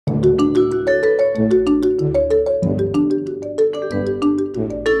I'm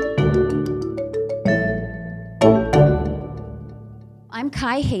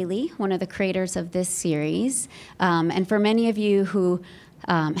Kai Haley, one of the creators of this series. And for many of you who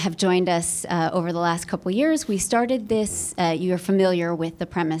have joined us over the last couple years, we started this, you're familiar with the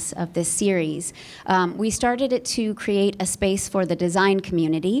premise of this series. We started it to create a space for the design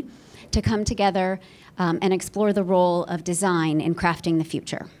community to come together and explore the role of design in crafting the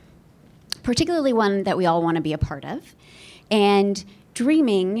future, particularly one that we all want to be a part of. And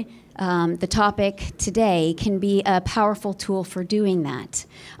dreaming, the topic today, can be a powerful tool for doing that.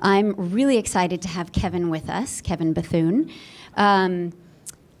 I'm really excited to have Kevin with us, Kevin Bethune.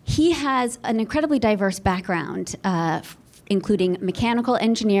 He has an incredibly diverse background, including mechanical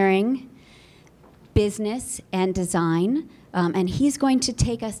engineering, business, and design. And he's going to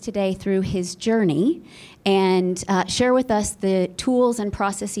take us today through his journey and share with us the tools and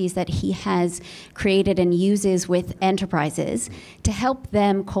processes that he has created and uses with enterprises to help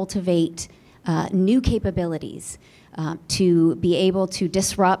them cultivate new capabilities to be able to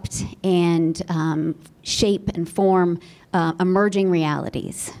disrupt and shape and form emerging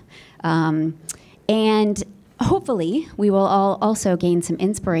realities. And hopefully, we will all also gain some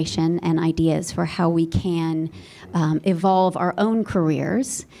inspiration and ideas for how we can evolve our own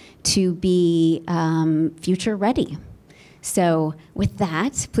careers to be future ready. So with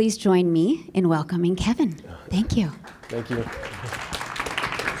that, please join me in welcoming Kevin. Thank you. Thank you.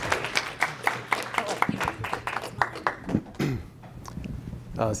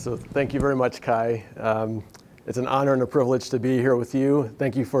 So thank you very much, Kai. It's an honor and a privilege to be here with you.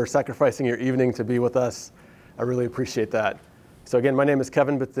 Thank you for sacrificing your evening to be with us. I really appreciate that. So again, my name is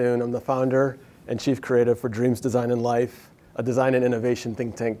Kevin Bethune. I'm the founder and chief creative for Dreams Design and Life, a design and innovation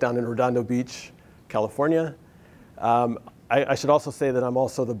think tank down in Redondo Beach, California. I should also say that I'm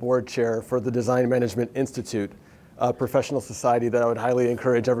also the board chair for the Design Management Institute, a professional society that I would highly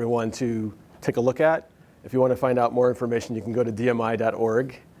encourage everyone to take a look at. If you want to find out more information, you can go to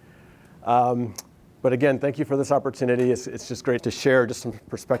dmi.org. But again, thank you for this opportunity. It's just great to share just some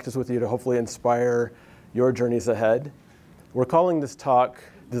perspectives with you to hopefully inspire your journeys ahead. We're calling this talk,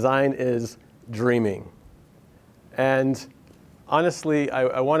 Design is Dreaming. And honestly,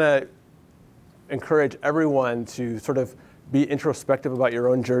 I want to encourage everyone to sort of be introspective about your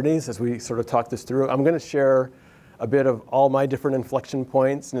own journeys as we sort of talk this through. I'm going to share a bit of all my different inflection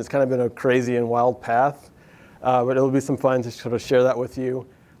points, and it's kind of been a crazy and wild path, but it'll be some fun to sort of share that with you.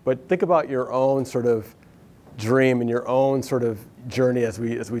 But think about your own sort of dream and your own sort of journey as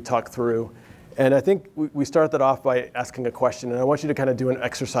we talk through. And I think we start that off by asking a question, and I want you to kind of do an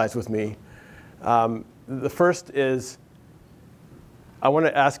exercise with me. The first is, I want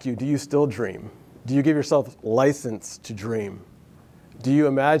to ask you, do you still dream? Do you give yourself license to dream? Do you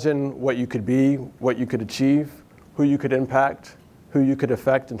imagine what you could be, what you could achieve, who you could impact, who you could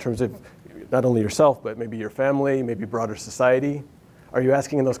affect in terms of not only yourself, but maybe your family, maybe broader society? Are you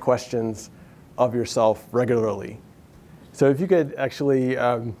asking those questions of yourself regularly? So if you could actually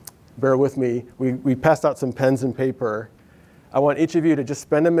bear with me, we passed out some pens and paper. I want each of you to just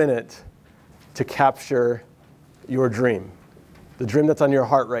spend a minute to capture your dream, the dream that's on your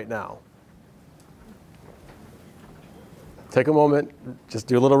heart right now. Take a moment, just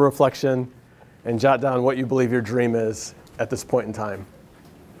do a little reflection, and jot down what you believe your dream is at this point in time.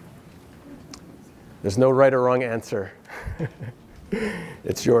 There's no right or wrong answer.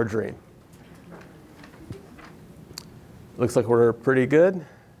 It's your dream. Looks like we're pretty good.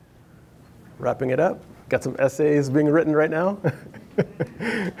 Wrapping it up. Got some essays being written right now.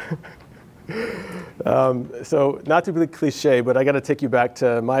 So not to be cliche, but I got to take you back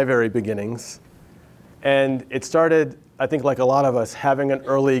to my very beginnings. And it started, I think like a lot of us, having an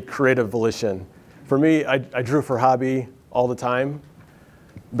early creative volition. For me, I drew for hobby all the time,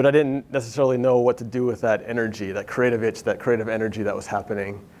 but I didn't necessarily know what to do with that energy, that creative itch, that creative energy that was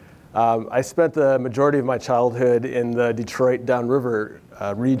happening. I spent the majority of my childhood in the Detroit downriver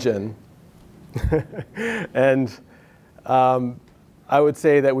region. And I would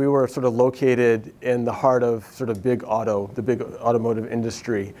say that we were sort of located in the heart of sort of the big automotive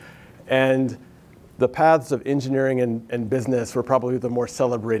industry. And the paths of engineering and business were probably the more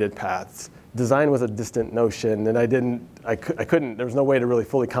celebrated paths. Design was a distant notion, and I couldn't, there was no way to really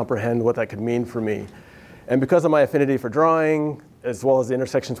fully comprehend what that could mean for me. And because of my affinity for drawing, as well as the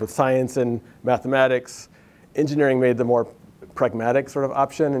intersections with science and mathematics, engineering made the more pragmatic sort of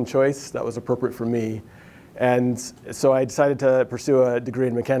option and choice that was appropriate for me. And so I decided to pursue a degree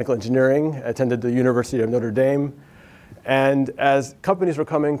in mechanical engineering. I attended the University of Notre Dame. And as companies were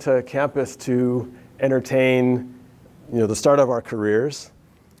coming to campus to entertain the start of our careers,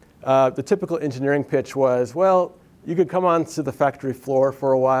 The typical engineering pitch was, well, you could come onto the factory floor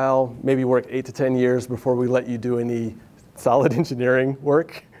for a while, maybe work 8 to 10 years before we let you do any solid engineering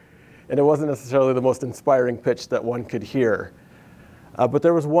work. And it wasn't necessarily the most inspiring pitch that one could hear. But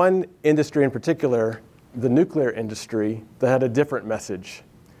there was one industry in particular, the nuclear industry, that had a different message.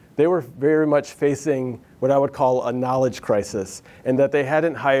 They were very much facing what I would call a knowledge crisis, and that they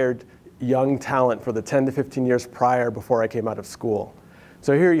hadn't hired young talent for the 10 to 15 years prior before I came out of school.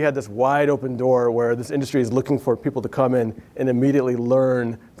 So here you had this wide open door where this industry is looking for people to come in and immediately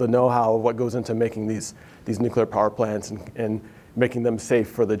learn the know-how of what goes into making these nuclear power plants and making them safe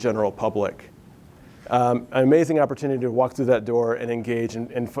for the general public. An amazing opportunity to walk through that door and engage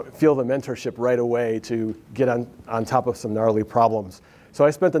and feel the mentorship right away to get on top of some gnarly problems. So I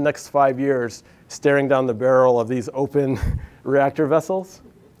spent the next 5 years staring down the barrel of these open reactor vessels.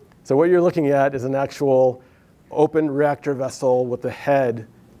 So what you're looking at is an actual open reactor vessel with the head,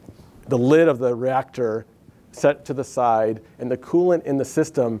 the lid of the reactor set to the side, and the coolant in the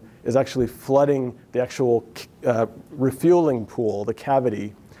system is actually flooding the actual refueling pool, the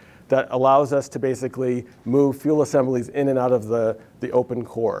cavity, that allows us to basically move fuel assemblies in and out of the open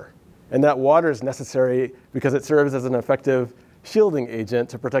core. And that water is necessary because it serves as an effective shielding agent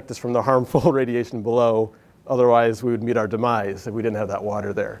to protect us from the harmful radiation below. Otherwise, we would meet our demise if we didn't have that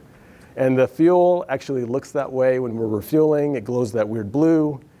water there. And the fuel actually looks that way when we're refueling. It glows that weird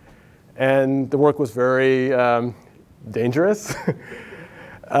blue. And the work was very dangerous.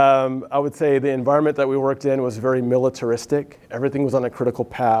 I would say the environment that we worked in was very militaristic. Everything was on a critical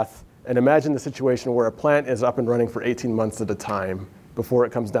path. And imagine the situation where a plant is up and running for 18 months at a time before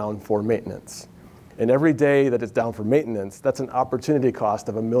it comes down for maintenance. And every day that it's down for maintenance, that's an opportunity cost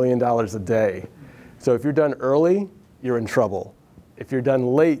of $1 million a day. So if you're done early, you're in trouble. If you're done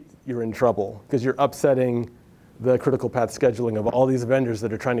late, you're in trouble because you're upsetting the critical path scheduling of all these vendors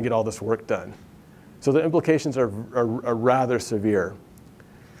that are trying to get all this work done. So the implications are rather severe.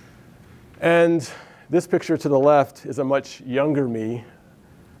 And this picture to the left is a much younger me.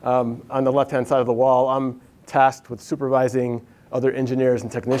 On the left-hand side of the wall, I'm tasked with supervising other engineers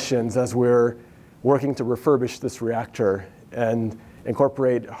and technicians as we're working to refurbish this reactor and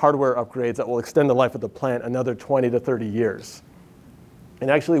incorporate hardware upgrades that will extend the life of the plant another 20 to 30 years.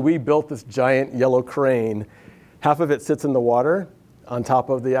 And actually, we built this giant yellow crane. Half of it sits in the water on top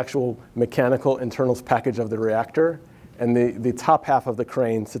of the actual mechanical internals package of the reactor. And the top half of the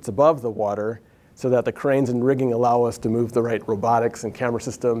crane sits above the water so that the cranes and rigging allow us to move the right robotics and camera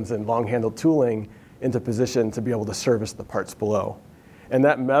systems and long-handled tooling into position to be able to service the parts below. And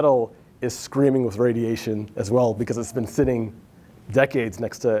that metal is screaming with radiation as well because it's been sitting decades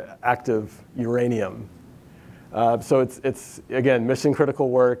next to active uranium. So it's again, mission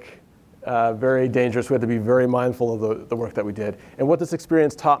critical work, very dangerous. We had to be very mindful of the work that we did. And what this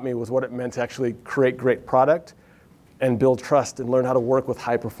experience taught me was what it meant to actually create great product and build trust and learn how to work with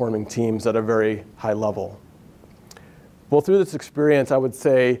high performing teams at a very high level. Well, through this experience, I would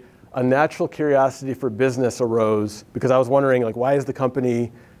say a natural curiosity for business arose because I was wondering, like, why is the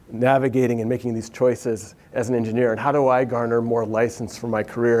company navigating and making these choices as an engineer, and how do I garner more license for my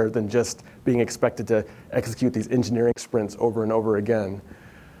career than just being expected to execute these engineering sprints over and over again?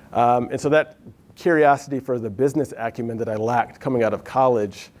 And so that curiosity for the business acumen that I lacked coming out of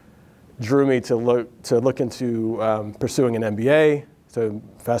college drew me to look into pursuing an MBA. So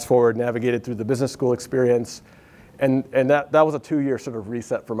fast forward, navigated through the business school experience, and that was a 2-year sort of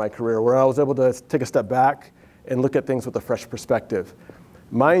reset for my career where I was able to take a step back and look at things with a fresh perspective.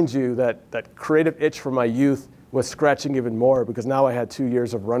 Mind you, that creative itch from my youth was scratching even more because now I had 2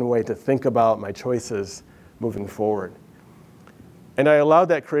 years of runway to think about my choices moving forward. And I allowed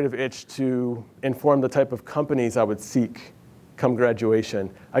that creative itch to inform the type of companies I would seek come graduation.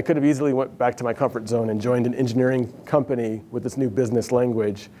 I could have easily went back to my comfort zone and joined an engineering company with this new business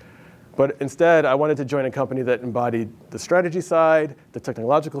language. But instead, I wanted to join a company that embodied the strategy side, the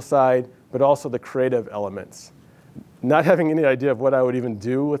technological side, but also the creative elements. Not having any idea of what I would even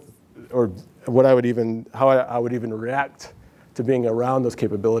do with, or how I would even react to being around those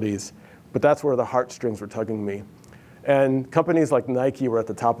capabilities. But that's where the heartstrings were tugging me. And companies like Nike were at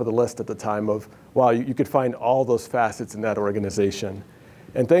the top of the list at the time of, wow, you could find all those facets in that organization.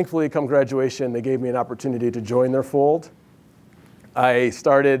 And thankfully, come graduation, they gave me an opportunity to join their fold. I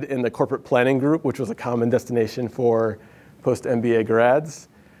started in the corporate planning group, which was a common destination for post-MBA grads.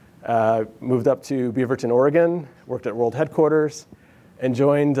 Moved up to Beaverton, Oregon, worked at World Headquarters, and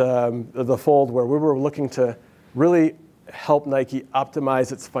joined the fold where we were looking to really help Nike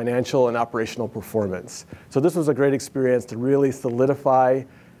optimize its financial and operational performance. So this was a great experience to really solidify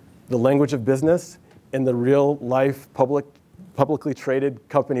the language of business in the real life public publicly traded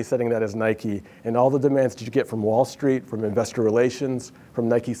company setting that as Nike, and all the demands that you get from Wall Street, from investor relations, from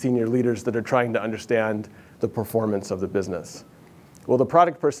Nike senior leaders that are trying to understand the performance of the business. Well, the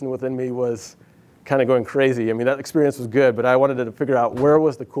product person within me was kind of going crazy. I mean, that experience was good, but I wanted to figure out where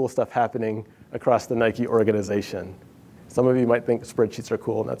was the cool stuff happening across the Nike organization. Some of you might think spreadsheets are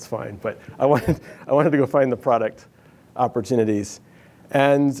cool, and that's fine, but I wanted to go find the product opportunities.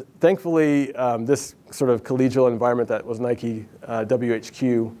 And thankfully, this sort of collegial environment that was Nike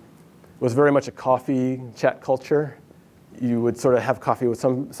WHQ was very much a coffee chat culture. You would sort of have coffee with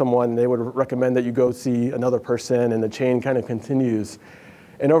someone, they would recommend that you go see another person, and the chain kind of continues.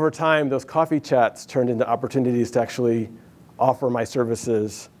 And over time, those coffee chats turned into opportunities to actually offer my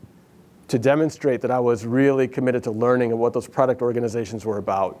services to demonstrate that I was really committed to learning what those product organizations were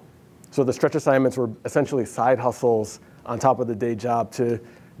about. So the stretch assignments were essentially side hustles on top of the day job to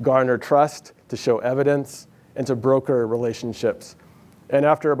garner trust, to show evidence, and to broker relationships. And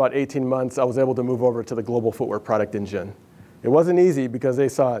after about 18 months, I was able to move over to the Global Footwear product engine. It wasn't easy because they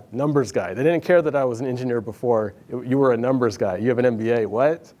saw numbers guy. They didn't care that I was an engineer before. You were a numbers guy. You have an MBA.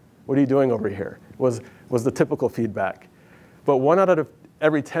 What? What are you doing over here? Was the typical feedback. But 1 out of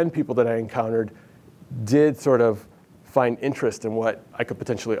every 10 people that I encountered did sort of find interest in what I could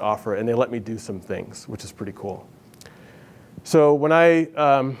potentially offer, and they let me do some things, which is pretty cool. So when I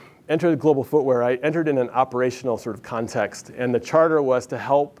entered Global Footwear, I entered in an operational sort of context, and the charter was to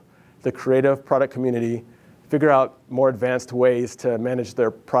help the creative product community figure out more advanced ways to manage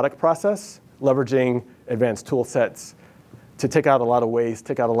their product process, leveraging advanced tool sets to take out a lot of waste,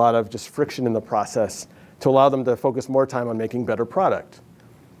 take out a lot of just friction in the process, to allow them to focus more time on making better product.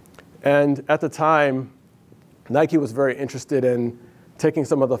 And at the time, Nike was very interested in taking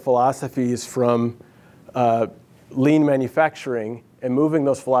some of the philosophies from lean manufacturing and moving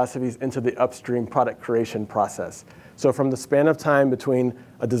those philosophies into the upstream product creation process. So from the span of time between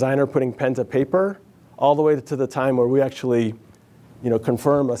a designer putting pen to paper all the way to the time where we actually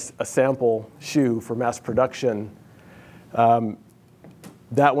confirm a sample shoe for mass production,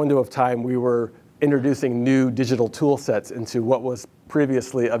 that window of time we were introducing new digital tool sets into what was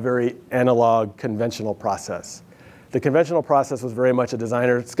previously a very analog, conventional process. The conventional process was very much a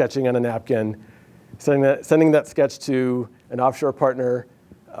designer sketching on a napkin, sending that sketch to an offshore partner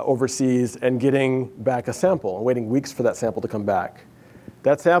overseas and getting back a sample and waiting weeks for that sample to come back.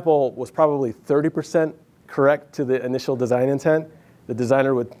 That sample was probably 30% correct to the initial design intent. The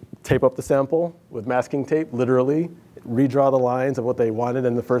designer would tape up the sample with masking tape, literally, redraw the lines of what they wanted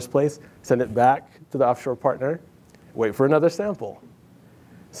in the first place, send it back to the offshore partner, wait for another sample.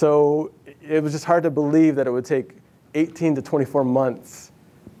 So it was just hard to believe that it would take 18 to 24 months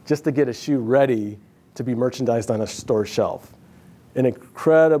just to get a shoe ready to be merchandised on a store shelf. An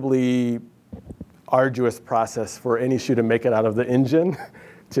incredibly arduous process for any shoe to make it out of the engine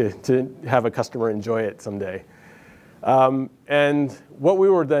to have a customer enjoy it someday. And what we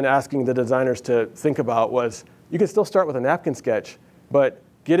were then asking the designers to think about was, you can still start with a napkin sketch, but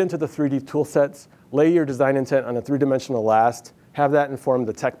get into the 3D tool sets, lay your design intent on a 3-dimensional last, have that inform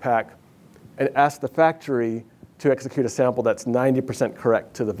the tech pack, and ask the factory to execute a sample that's 90%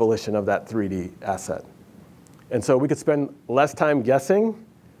 correct to the volition of that 3D asset. And so we could spend less time guessing,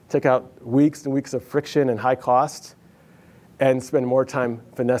 take out weeks and weeks of friction and high cost, and spend more time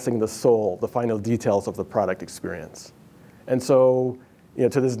finessing the soul, the final details of the product experience. And so, to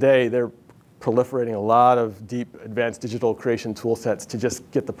this day, they're proliferating a lot of deep, advanced digital creation tool sets to just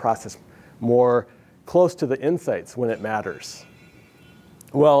get the process more close to the insights when it matters.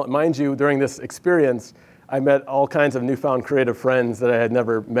 Well, mind you, during this experience, I met all kinds of newfound creative friends that I had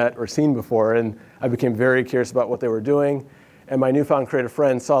never met or seen before, and I became very curious about what they were doing. And my newfound creative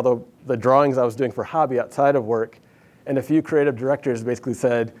friends saw the drawings I was doing for hobby outside of work, and a few creative directors basically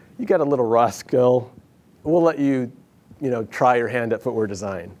said, you got a little raw skill, we'll let you, try your hand at footwear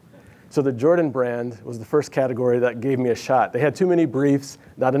design. So the Jordan brand was the first category that gave me a shot. They had too many briefs,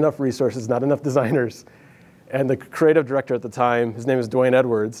 not enough resources, not enough designers. And the creative director at the time, his name is Dwayne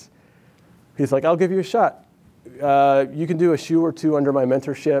Edwards, he's like, I'll give you a shot. You can do a shoe or two under my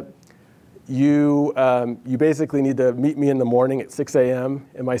mentorship. You basically need to meet me in the morning at 6 a.m.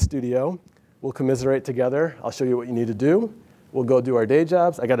 in my studio. We'll commiserate together. I'll show you what you need to do. We'll go do our day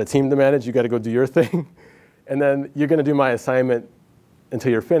jobs. I got a team to manage. You got to go do your thing. And then you're going to do my assignment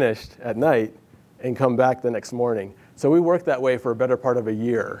until you're finished at night and come back the next morning. So we worked that way for a better part of a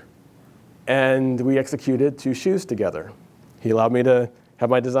year. And we executed 2 shoes together. He allowed me to have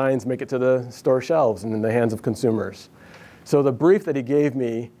my designs make it to the store shelves and in the hands of consumers. So the brief that he gave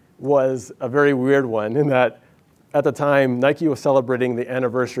me was a very weird one in that at the time, Nike was celebrating the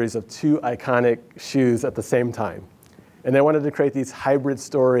anniversaries of 2 iconic shoes at the same time. And they wanted to create these hybrid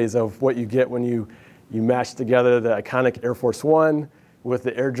stories of what you get when you mash together the iconic Air Force One with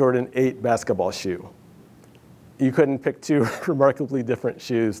the Air Jordan 8 basketball shoe. You couldn't pick two remarkably different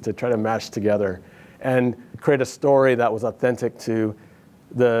shoes to try to mash together and create a story that was authentic to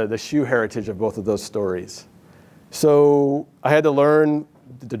the shoe heritage of both of those stories. So I had to learn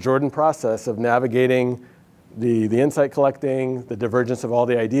the Jordan process of navigating the insight collecting, the divergence of all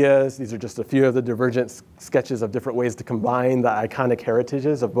the ideas. These are just a few of the divergent sketches of different ways to combine the iconic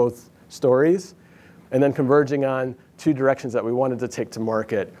heritages of both stories, and then converging on two directions that we wanted to take to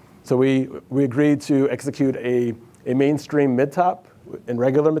market. So we agreed to execute a mainstream mid-top in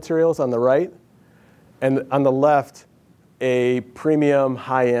regular materials on the right, and on the left, a premium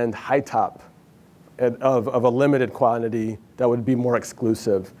high-end high-top of a limited quantity that would be more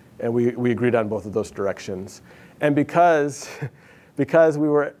exclusive. And we agreed on both of those directions. And because we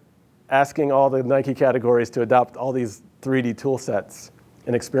were asking all the Nike categories to adopt all these 3D tool sets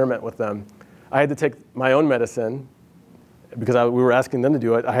and experiment with them, I had to take my own medicine because we were asking them to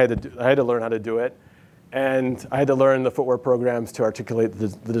do it. I had to learn how to do it. And I had to learn the footwear programs to articulate the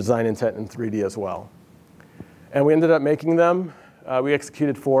design intent in 3D as well. And we ended up making them. We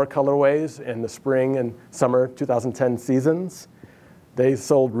executed 4 colorways in the spring and summer 2010 seasons. They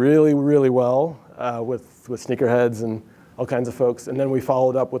sold really, really well with sneakerheads and all kinds of folks. And then we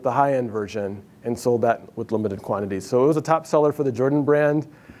followed up with the high-end version and sold that with limited quantities. So it was a top seller for the Jordan brand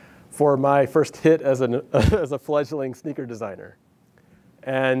for my first hit as a fledgling sneaker designer.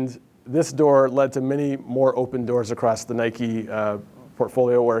 And this door led to many more open doors across the Nike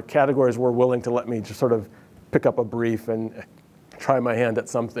portfolio where categories were willing to let me just sort of pick up a brief and try my hand at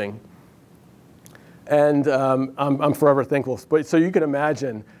something. And I'm forever thankful. But so you can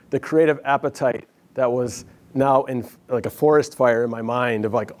imagine the creative appetite that was now in like a forest fire in my mind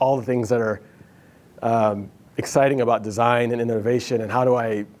of like all the things that are exciting about design and innovation and how do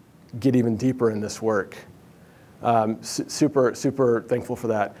I get even deeper in this work. Super, super thankful for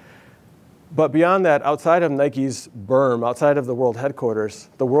that. But beyond that, outside of Nike's berm, outside of the world headquarters,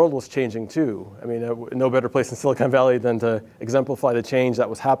 the world was changing too. I mean, no better place in Silicon Valley than to exemplify the change that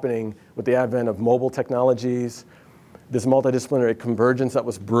was happening with the advent of mobile technologies, this multidisciplinary convergence that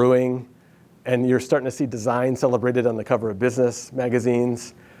was brewing, and you're starting to see design celebrated on the cover of business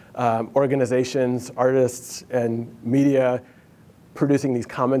magazines, organizations, artists, and media producing these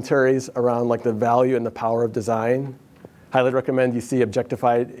commentaries around like the value and the power of design. Highly recommend you see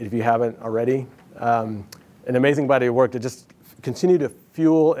Objectified if you haven't already. An amazing body of work to just continue to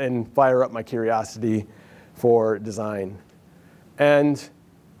fuel and fire up my curiosity for design. And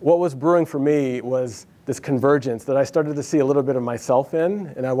what was brewing for me was this convergence that I started to see a little bit of myself in,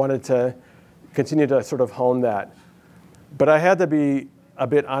 and I wanted to continue to sort of hone that. But I had to be a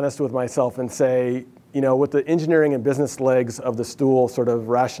bit honest with myself and say, you know, with the engineering and business legs of the stool sort of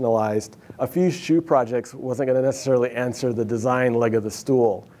rationalized, a few shoe projects wasn't going to necessarily answer the design leg of the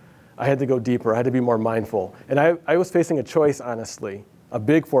stool. I had to go deeper. I had to be more mindful. And I was facing a choice, honestly, a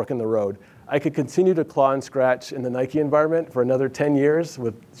big fork in the road. I could continue to claw and scratch in the Nike environment for another 10 years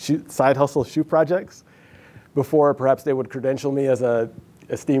with side hustle shoe projects before perhaps they would credential me as an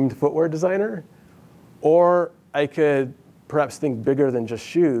esteemed footwear designer. Or I could perhaps think bigger than just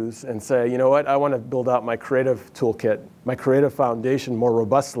shoes and say, you know what, I want to build out my creative toolkit, my creative foundation more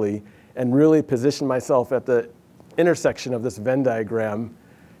robustly, and really position myself at the intersection of this Venn diagram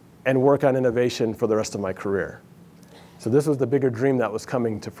and work on innovation for the rest of my career. So this was the bigger dream that was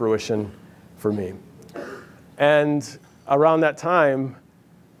coming to fruition for me. And around that time,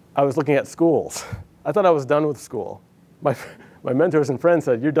 I was looking at schools. I thought I was done with school. My mentors and friends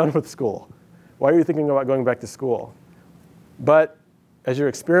said, you're done with school. Why are you thinking about going back to school? But as you're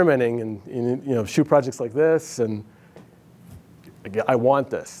experimenting in shoe projects like this, and I want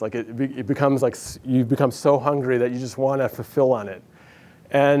this, like it becomes like you become so hungry that you just want to fulfill on it.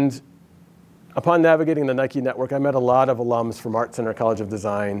 And upon navigating the Nike network, I met a lot of alums from ArtCenter College of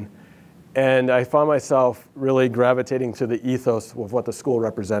Design, and I found myself really gravitating to the ethos of what the school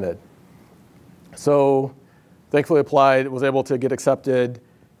represented. So thankfully applied, was able to get accepted,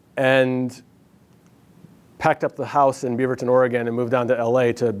 and packed up the house in Beaverton, Oregon, and moved down to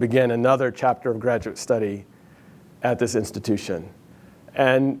LA to begin another chapter of graduate study at this institution.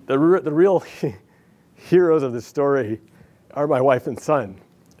 And the real heroes of this story are my wife and son.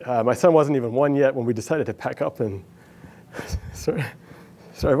 My son wasn't even 1 yet when we decided to pack up and, sorry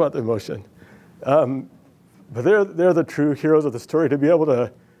about the emotion. But they're the true heroes of the story, to be able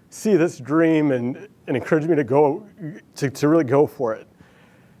to see this dream and encourage me to really go for it.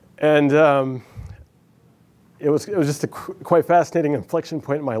 And it was just a quite fascinating inflection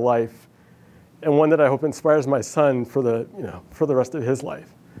point in my life. and one that I hope inspires my son for the rest of his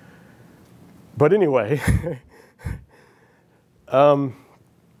life. But anyway,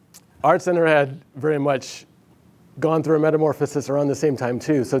 ArtCenter had very much gone through a metamorphosis around the same time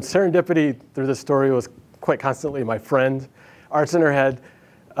too. So serendipity through this story was quite constantly my friend. ArtCenter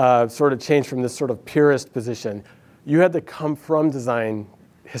had sort of changed from this sort of purist position. You had to come from design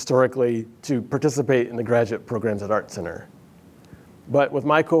historically to participate in the graduate programs at ArtCenter. But with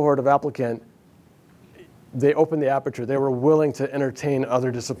my cohort of applicant, they opened the aperture. They were willing to entertain other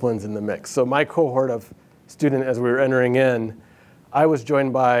disciplines in the mix. So my cohort of student, as we were entering in, I was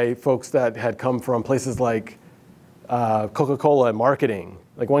joined by folks that had come from places like Coca-Cola and marketing.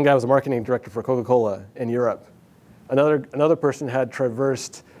 Like one guy was a marketing director for Coca-Cola in Europe. Another person had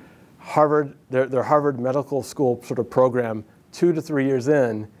traversed Harvard, their Harvard Medical School sort of program 2 to 3 years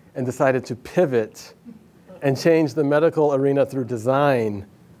in and decided to pivot and change the medical arena through design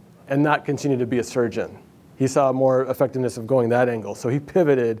and not continue to be a surgeon. He saw more effectiveness of going that angle. So he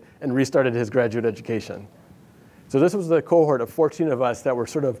pivoted and restarted his graduate education. So this was the cohort of 14 of us that were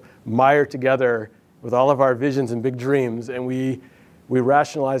sort of mired together with all of our visions and big dreams, and we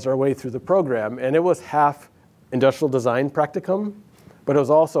rationalized our way through the program. And it was half industrial design practicum, but it was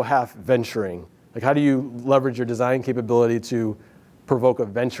also half venturing. Like, how do you leverage your design capability to provoke a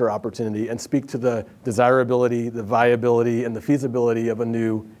venture opportunity and speak to the desirability, the viability, and the feasibility of a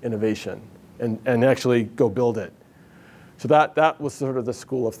new innovation, and actually go build it. So that was sort of the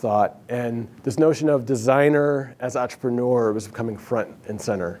school of thought. And this notion of designer as entrepreneur was becoming front and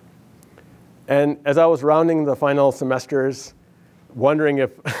center. And as I was rounding the final semesters, wondering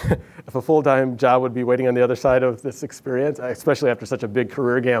if, if a full-time job would be waiting on the other side of this experience, especially after such a big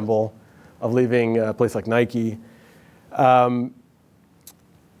career gamble of leaving a place like Nike,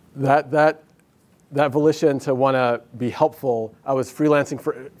 that volition to want to be helpful, I was freelancing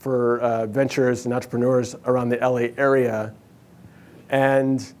for ventures and entrepreneurs around the LA area.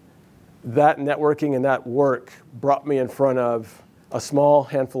 And that networking and that work brought me in front of a small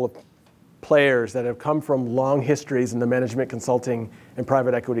handful of players that have come from long histories in the management consulting and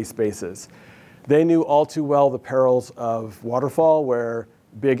private equity spaces. They knew all too well the perils of waterfall, where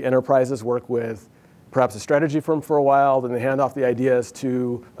big enterprises work with perhaps a strategy firm for a while, then they hand off the ideas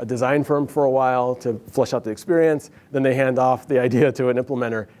to a design firm for a while to flesh out the experience, then they hand off the idea to an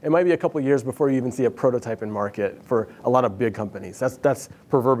implementer. It might be a couple of years before you even see a prototype in market for a lot of big companies. That's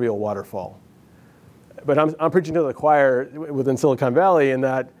proverbial waterfall. But I'm preaching to the choir within Silicon Valley in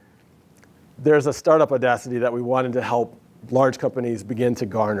that there's a startup audacity that we wanted to help large companies begin to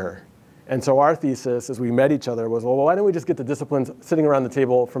garner. And so our thesis, as we met each other, was, well, why don't we just get the disciplines sitting around the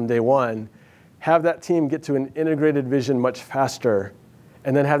table from day one, have that team get to an integrated vision much faster,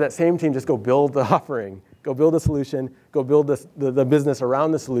 and then have that same team just go build the offering, go build a solution, go build the business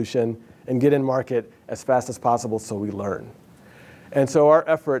around the solution, and get in market as fast as possible so we learn. And so our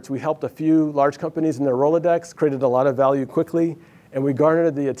efforts, we helped a few large companies in their Rolodex, created a lot of value quickly, and we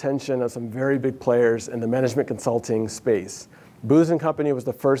garnered the attention of some very big players in the management consulting space. Booz Company was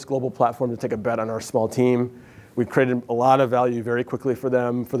the first global platform to take a bet on our small team. We created a lot of value very quickly for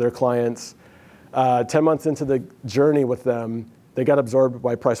them, for their clients. 10 months into the journey with them, they got absorbed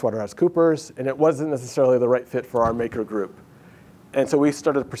by PricewaterhouseCoopers, and it wasn't necessarily the right fit for our maker group. And so we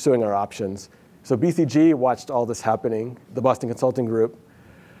started pursuing our options. So BCG watched all this happening, the Boston Consulting Group,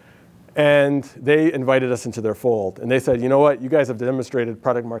 and they invited us into their fold. And they said, you know what, you guys have demonstrated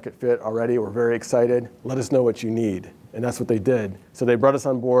product market fit already. We're very excited. Let us know what you need. And that's what they did. So they brought us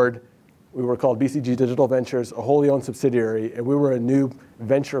on board. We were called BCG Digital Ventures, a wholly owned subsidiary, and we were a new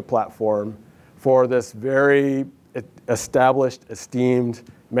venture platform for this very established, esteemed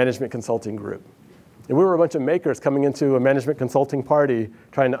management consulting group. And we were a bunch of makers coming into a management consulting party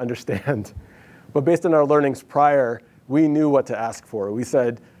trying to understand. But based on our learnings prior, we knew what to ask for. We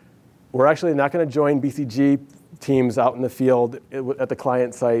said, we're actually not going to join BCG teams out in the field at the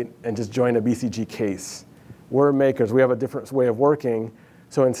client site and just join a BCG case. We're makers. We have a different way of working.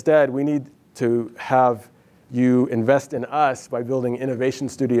 So instead, we need to have you invest in us by building innovation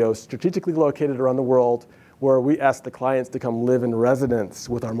studios strategically located around the world where we ask the clients to come live in residence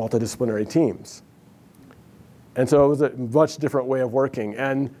with our multidisciplinary teams. And so it was a much different way of working.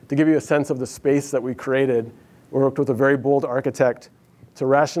 And to give you a sense of the space that we created, we worked with a very bold architect to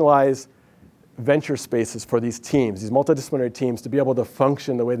rationalize venture spaces for these teams, these multidisciplinary teams, to be able to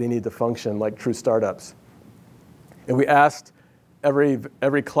function the way they need to function like true startups. And we asked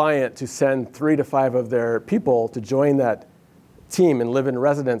every client to send 3 to 5 of their people to join that team and live in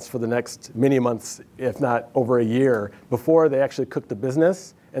residence for the next many months, if not over a year, before they actually cooked the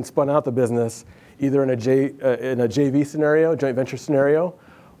business and spun out the business, either in a JV scenario, joint venture scenario,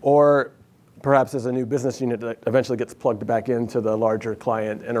 or perhaps as a new business unit that eventually gets plugged back into the larger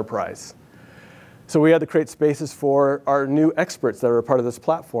client enterprise. So we had to create spaces for our new experts that are a part of this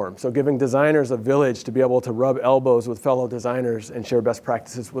platform. So giving designers a village to be able to rub elbows with fellow designers and share best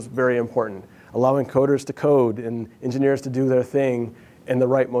practices was very important. Allowing coders to code and engineers to do their thing in the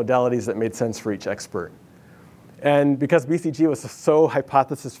right modalities that made sense for each expert. And because BCG was so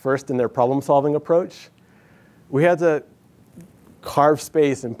hypothesis first in their problem solving approach, we had to carve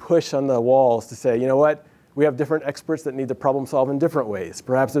space and push on the walls to say, you know what? We have different experts that need to problem solve in different ways.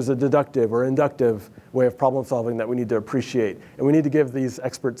 Perhaps there's a deductive or inductive way of problem solving that we need to appreciate. And we need to give these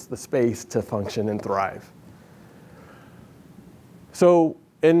experts the space to function and thrive. So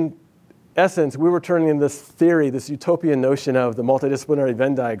in essence, we were turning in this theory, this utopian notion of the multidisciplinary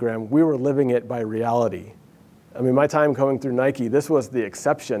Venn diagram, we were living it by reality. I mean, my time going through Nike, this was the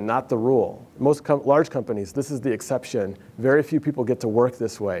exception, not the rule. Most large companies, this is the exception. Very few people get to work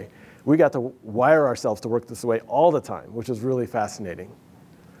this way. We got to wire ourselves to work this way all the time, which was really fascinating.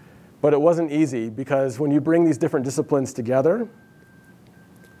 But it wasn't easy because when you bring these different disciplines together,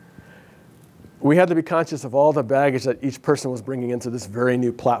 we had to be conscious of all the baggage that each person was bringing into this very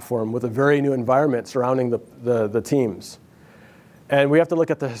new platform with a very new environment surrounding the teams. And we have to look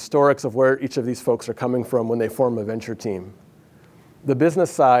at the historics of where each of these folks are coming from when they form a venture team. The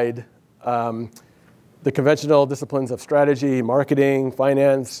business side, the conventional disciplines of strategy, marketing,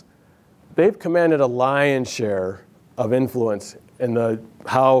 finance, they've commanded a lion's share of influence in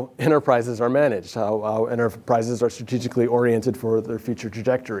how enterprises are managed, how enterprises are strategically oriented for their future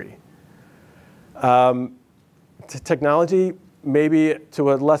trajectory. Technology, maybe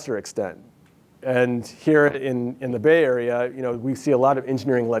to a lesser extent. And here in the Bay Area, we see a lot of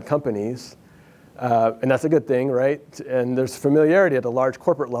engineering-led companies, and that's a good thing, right? And there's familiarity at a large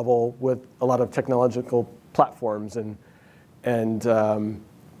corporate level with a lot of technological platforms and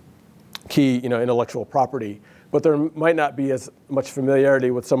key, intellectual property. But there might not be as much familiarity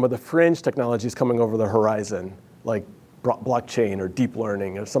with some of the fringe technologies coming over the horizon, like blockchain or deep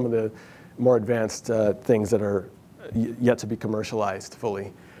learning, or some of the more advanced things that are yet to be commercialized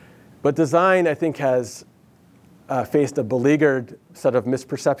fully. But design, I think, has faced a beleaguered set of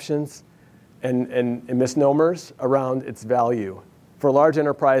misperceptions and misnomers around its value. For large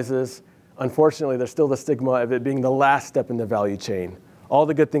enterprises, unfortunately, there's still the stigma of it being the last step in the value chain. All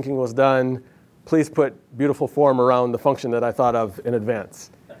the good thinking was done. Please put beautiful form around the function that I thought of in advance.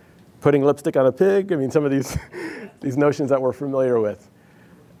 Putting lipstick on a pig, I mean, some of these, these notions that we're familiar with.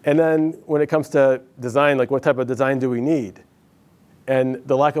 And then when it comes to design, like what type of design do we need? And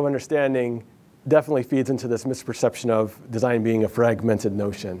the lack of understanding definitely feeds into this misperception of design being a fragmented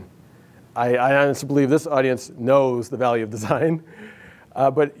notion. I honestly believe this audience knows the value of design,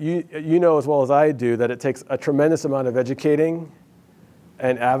 but you know as well as I do that it takes a tremendous amount of educating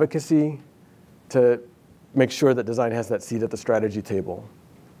and advocacy to make sure that design has that seat at the strategy table.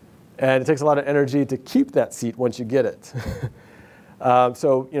 And it takes a lot of energy to keep that seat once you get it.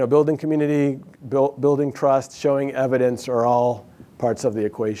 So building community, building trust, showing evidence are all parts of the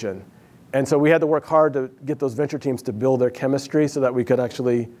equation. And so we had to work hard to get those venture teams to build their chemistry so that we could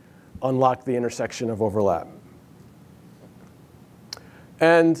actually unlock the intersection of overlap.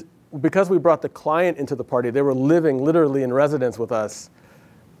 And because we brought the client into the party, they were living literally in residence with us.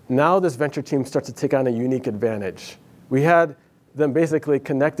 Now this venture team starts to take on a unique advantage. We had them basically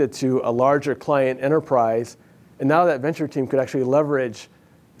connected to a larger client enterprise, and now that venture team could actually leverage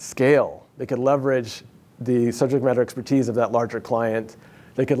scale. They could leverage the subject matter expertise of that larger client.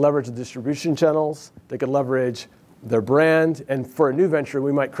 They could leverage the distribution channels. They could leverage their brand. And for a new venture,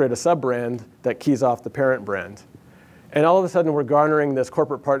 we might create a sub-brand that keys off the parent brand. And all of a sudden, we're garnering this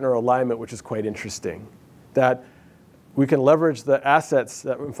corporate partner alignment, which is quite interesting. That we can leverage the assets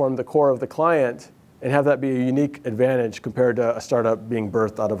that form the core of the client and have that be a unique advantage compared to a startup being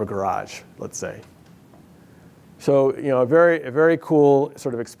birthed out of a garage, let's say. So a very cool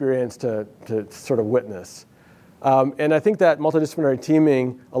sort of experience to sort of witness. And I think that multidisciplinary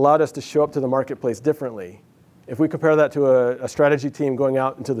teaming allowed us to show up to the marketplace differently. If we compare that to a strategy team going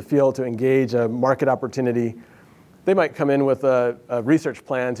out into the field to engage a market opportunity, they might come in with a research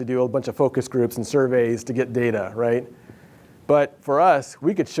plan to do a bunch of focus groups and surveys to get data, right? But for us,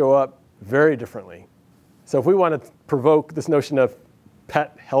 we could show up very differently. So if we want to provoke this notion of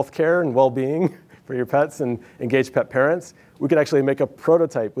pet healthcare and well-being for your pets and engage pet parents, we could actually make a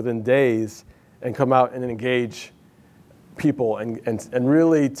prototype within days and come out and engage people and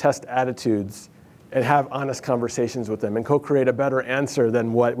really test attitudes and have honest conversations with them and co-create a better answer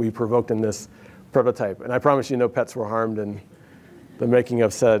than what we provoked in this prototype. And I promise you no pets were harmed in the making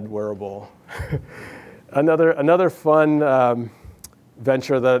of said wearable. Another fun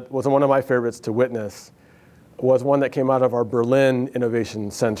venture that was one of my favorites to witness was one that came out of our Berlin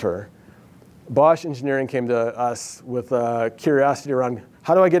Innovation Center. Bosch Engineering came to us with a curiosity around,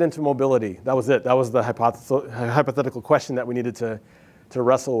 how do I get into mobility? That was it. That was the hypothetical question that we needed to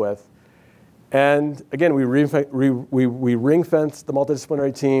wrestle with. And again, we ring-fenced the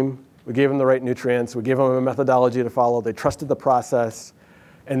multidisciplinary team. We gave them the right nutrients. We gave them a methodology to follow. They trusted the process.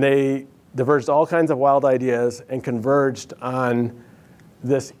 And they diverged all kinds of wild ideas and converged on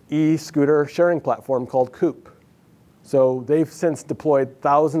this e-scooter sharing platform called Coop. So they've since deployed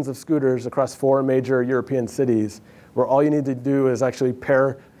thousands of scooters across 4 major European cities, where all you need to do is actually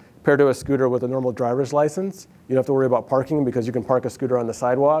pair to a scooter with a normal driver's license. You don't have to worry about parking because you can park a scooter on the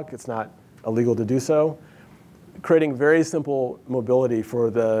sidewalk. It's not illegal to do so. Creating very simple mobility for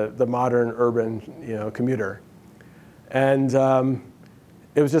the modern urban commuter. And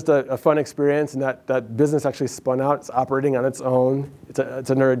it was just a fun experience, and that business actually spun out. It's operating on its own. It's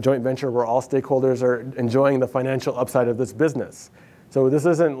under a joint venture where all stakeholders are enjoying the financial upside of this business. So this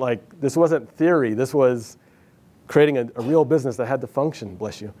wasn't theory. This was creating a real business that had to function,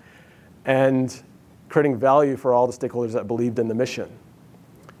 bless you, and creating value for all the stakeholders that believed in the mission.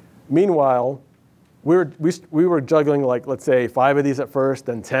 Meanwhile, we were juggling, like, let's say 5 of these at first,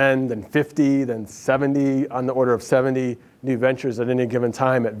 then 10, then 50, then 70, on the order of 70 new ventures at any given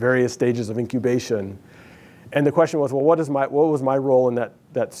time at various stages of incubation. And the question was, well, what was my role in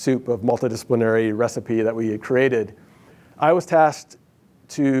that soup of multidisciplinary recipe that we had created? I was tasked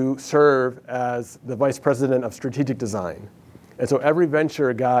to serve as the vice president of strategic design. And so every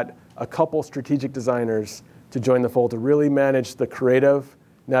venture got a couple strategic designers to join the fold to really manage the creative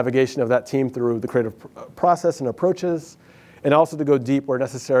navigation of that team through the creative process and approaches, and also to go deep where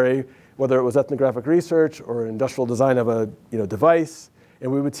necessary, whether it was ethnographic research or industrial design of a device.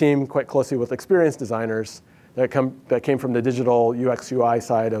 And we would team quite closely with experienced designers that came from the digital UX UI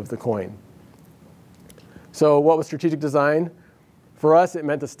side of the coin. So what was strategic design? For us, it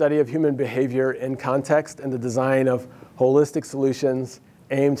meant the study of human behavior in context and the design of holistic solutions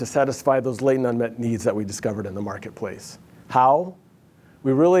aimed to satisfy those latent unmet needs that we discovered in the marketplace. How?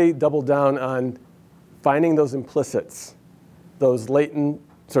 We really doubled down on finding those implicits, those latent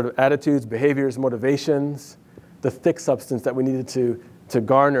sort of attitudes, behaviors, motivations, the thick substance that we needed to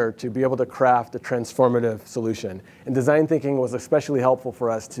garner to be able to craft a transformative solution. And design thinking was especially helpful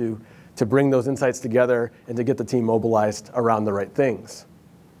for us to bring those insights together and to get the team mobilized around the right things.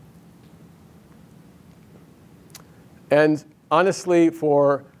 And honestly,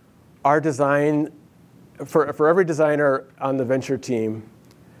 for our design, for every designer on the venture team,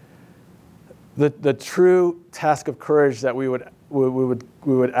 the true task of courage that we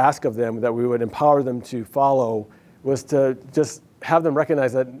would ask of them, that we would empower them to follow, was to just have them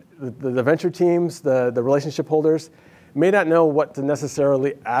recognize that the venture teams, the relationship holders, may not know what to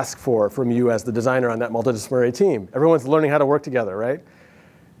necessarily ask for from you as the designer on that multidisciplinary team. Everyone's learning how to work together, right?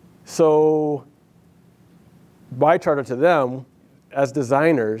 So my charter to them, as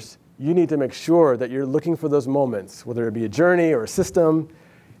designers, you need to make sure that you're looking for those moments, whether it be a journey or a system.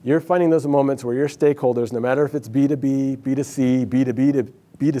 You're finding those moments where your stakeholders, no matter if it's B2B, B2C, B2B to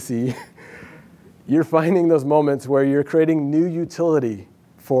B2C, you're finding those moments where you're creating new utility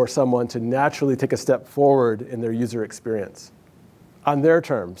for someone to naturally take a step forward in their user experience on their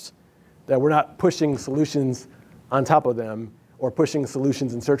terms, that we're not pushing solutions on top of them or pushing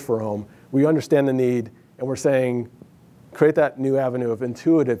solutions in search for home. We understand the need, and we're saying, create that new avenue of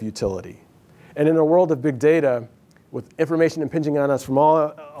intuitive utility. And in a world of big data, with information impinging on us from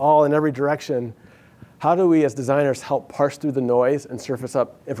all in every direction, how do we as designers help parse through the noise and surface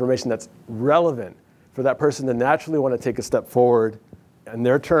up information that's relevant for that person to naturally want to take a step forward in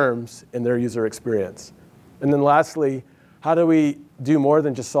their terms, in their user experience? And then lastly, how do we do more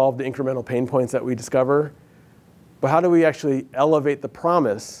than just solve the incremental pain points that we discover, but how do we actually elevate the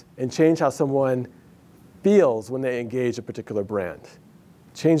promise and change how someone feels when they engage a particular brand?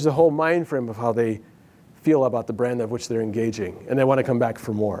 Change the whole mind frame of how they feel about the brand of which they're engaging, and they want to come back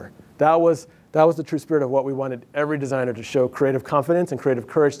for more. That was the true spirit of what we wanted every designer to show: creative confidence and creative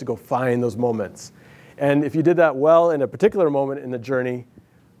courage to go find those moments. And if you did that well in a particular moment in the journey,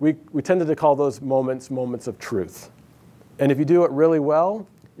 we tended to call those moments of truth. And if you do it really well,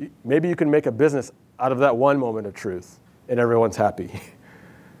 maybe you can make a business out of that one moment of truth, and everyone's happy.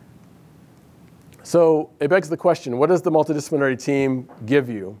 So it begs the question, what does the multidisciplinary team give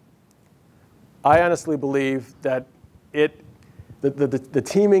you? I honestly believe that the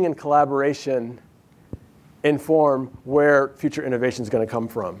teaming and collaboration inform where future innovation is going to come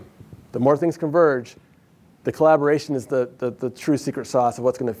from. The more things converge, the collaboration is the true secret sauce of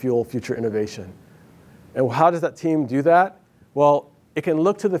what's going to fuel future innovation. And how does that team do that? Well, it can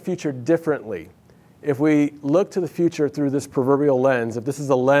look to the future differently. If we look to the future through this proverbial lens, if this is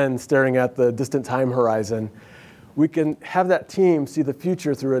a lens staring at the distant time horizon, we can have that team see the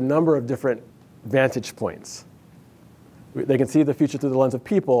future through a number of different vantage points. They can see the future through the lens of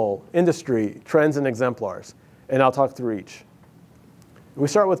people, industry, trends, and exemplars. And I'll talk through each. If we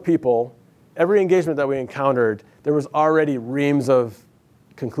start with people, every engagement that we encountered, there was already reams of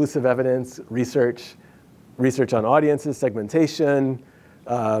conclusive evidence, research on audiences, segmentation,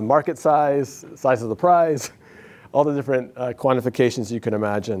 market size of the prize, all the different quantifications you can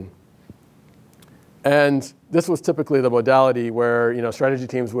imagine. And this was typically the modality where strategy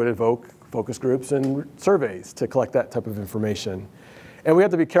teams would evoke focus groups and surveys to collect that type of information. And we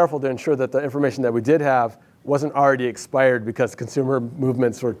had to be careful to ensure that the information that we did have wasn't already expired because consumer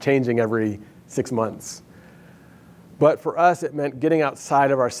movements were changing every 6 months. But for us, it meant getting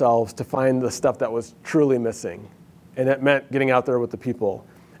outside of ourselves to find the stuff that was truly missing. And it meant getting out there with the people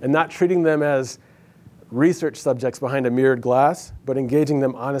and not treating them as research subjects behind a mirrored glass, but engaging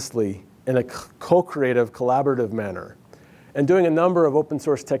them honestly in a co-creative, collaborative manner. And doing a number of open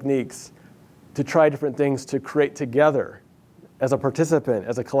source techniques to try different things to create together as a participant,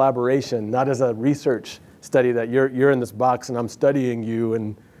 as a collaboration, not as a research study that you're in this box and I'm studying you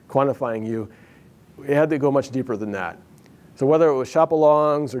and quantifying you. It had to go much deeper than that. So whether it was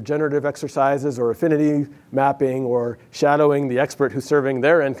shop-alongs or generative exercises or affinity mapping or shadowing the expert who's serving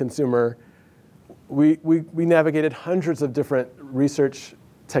their end consumer, we navigated hundreds of different research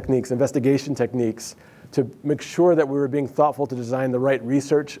techniques, investigation techniques, to make sure that we were being thoughtful to design the right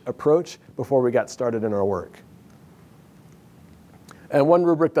research approach before we got started in our work. And one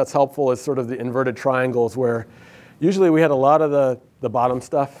rubric that's helpful is sort of the inverted triangles, where usually we had a lot of the bottom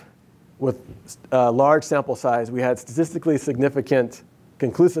stuff. With large sample size, we had statistically significant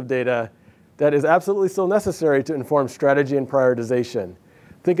conclusive data that is absolutely still necessary to inform strategy and prioritization.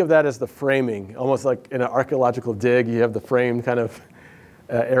 Think of that as the framing, almost like in an archaeological dig, you have the framed kind of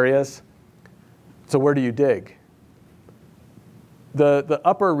areas. So where do you dig? The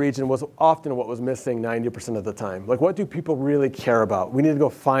upper region was often what was missing 90% of the time. Like, what do people really care about? We need to go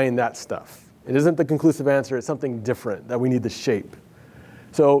find that stuff. It isn't the conclusive answer, it's something different that we need to shape.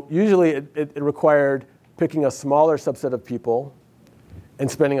 So usually it required picking a smaller subset of people and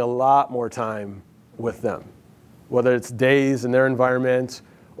spending a lot more time with them, whether it's days in their environment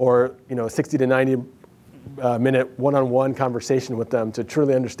or 60 to 90 minute one-on-one conversation with them to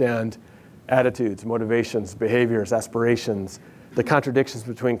truly understand attitudes, motivations, behaviors, aspirations, the contradictions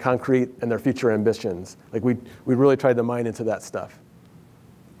between concrete and their future ambitions. Like we really tried to mine into that stuff.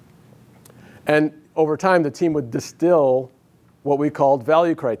 And over time, the team would distill what we called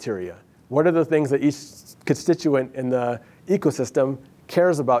value criteria. What are the things that each constituent in the ecosystem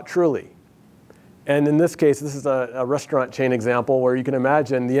cares about truly? And in this case, this is a restaurant chain example where you can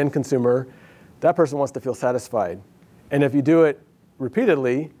imagine the end consumer, that person wants to feel satisfied. And if you do it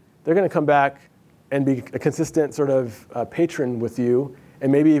repeatedly, they're going to come back and be a consistent sort of patron with you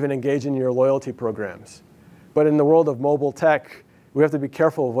and maybe even engage in your loyalty programs. But in the world of mobile tech, we have to be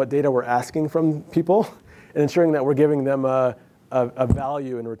careful of what data we're asking from people and ensuring that we're giving them a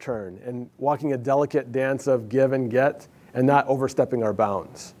value in return and walking a delicate dance of give and get and not overstepping our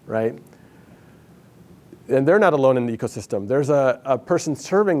bounds, right? And they're not alone in the ecosystem. There's a person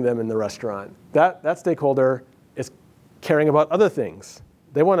serving them in the restaurant. That stakeholder is caring about other things.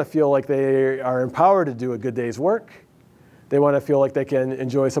 They want to feel like they are empowered to do a good day's work. They want to feel like they can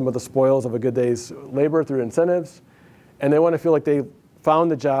enjoy some of the spoils of a good day's labor through incentives. And they want to feel like they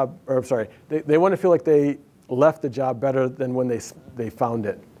found the job, they want to feel like they left the job better than when they found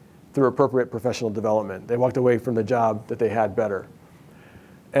it through appropriate professional development. They walked away from the job that they had better.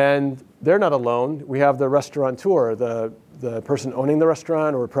 And they're not alone. We have the restaurateur, the person owning the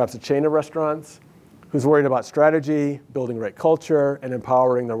restaurant or perhaps a chain of restaurants who's worried about strategy, building the right culture, and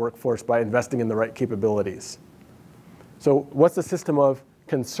empowering their workforce by investing in the right capabilities. So what's the system of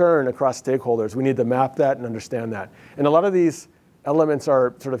concern across stakeholders? We need to map that and understand that. And a lot of these elements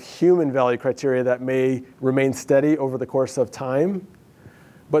are sort of human value criteria that may remain steady over the course of time,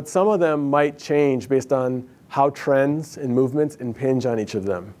 but some of them might change based on how trends and movements impinge on each of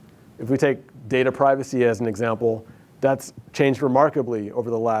them. If we take data privacy as an example, that's changed remarkably over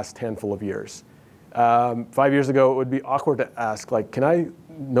the last handful of years. 5 years ago, it would be awkward to ask, like, can I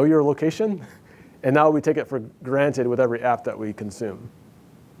know your location? And now we take it for granted with every app that we consume.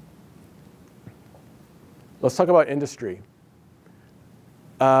 Let's talk about industry.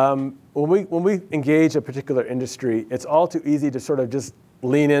 When we engage a particular industry, it's all too easy to sort of just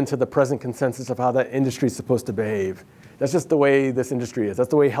lean into the present consensus of how that industry is supposed to behave. That's just the way this industry is. That's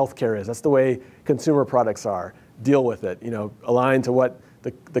the way healthcare is. That's the way consumer products are. deal with it, align to what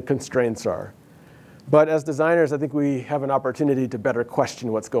the constraints are. But as designers, I think we have an opportunity to better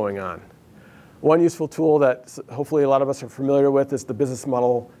question what's going on. One useful tool that hopefully a lot of us are familiar with is the business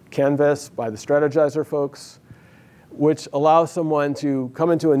model canvas by the Strategizer folks, which allows someone to come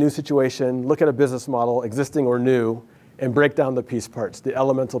into a new situation, look at a business model, existing or new, and break down the piece parts, the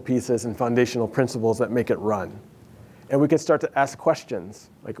elemental pieces and foundational principles that make it run. And we can start to ask questions,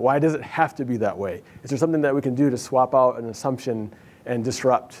 like why does it have to be that way? Is there something that we can do to swap out an assumption and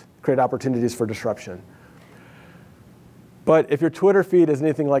disrupt, create opportunities for disruption? But if your Twitter feed is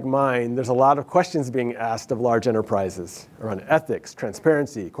anything like mine, there's a lot of questions being asked of large enterprises around ethics,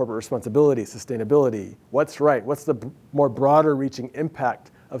 transparency, corporate responsibility, sustainability. What's right? What's the more broader reaching impact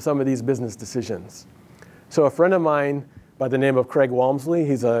of some of these business decisions? So a friend of mine by the name of Craig Walmsley,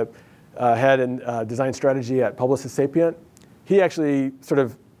 he's a head in design strategy at Publicis Sapient. He actually sort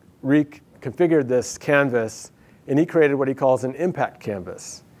of reconfigured this canvas, and he created what he calls an impact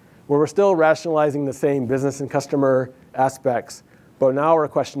canvas, where we're still rationalizing the same business and customer aspects, but now we're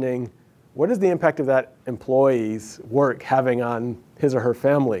questioning, what is the impact of that employee's work having on his or her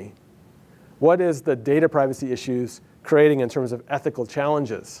family? What is the data privacy issues creating in terms of ethical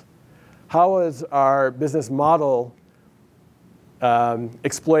challenges? How is our business model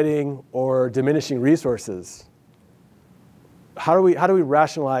exploiting or diminishing resources? How do we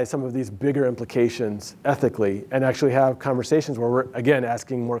rationalize some of these bigger implications ethically and actually have conversations where we're, again,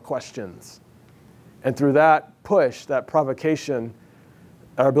 asking more questions? And through that push, that provocation,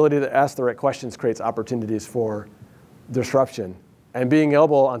 our ability to ask the right questions creates opportunities for disruption. And being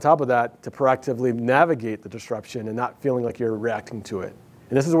able, on top of that, to proactively navigate the disruption and not feeling like you're reacting to it.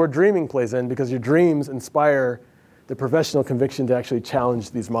 And this is where dreaming plays in, because your dreams inspire the professional conviction to actually challenge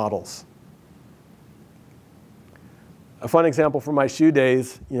these models. A fun example from my shoe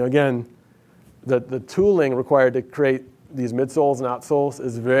days, again, the tooling required to create these midsoles and outsoles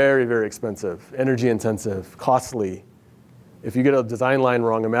is very, very expensive, energy intensive, costly. If you get a design line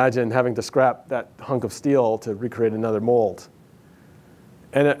wrong, imagine having to scrap that hunk of steel to recreate another mold.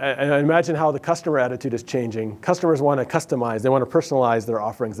 And imagine how the customer attitude is changing. Customers want to customize. They want to personalize their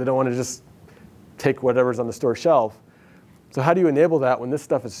offerings. They don't want to just take whatever's on the store shelf. So how do you enable that when this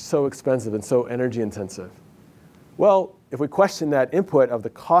stuff is so expensive and so energy intensive? Well, if we question that input of the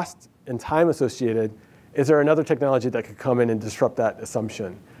cost and time associated, is there another technology that could come in and disrupt that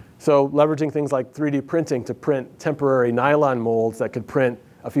assumption? So leveraging things like 3D printing to print temporary nylon molds that could print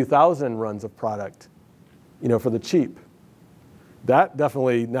a few thousand runs of product, for the cheap. That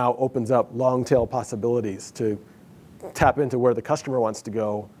definitely now opens up long tail possibilities to tap into where the customer wants to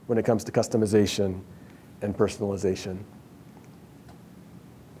go when it comes to customization and personalization.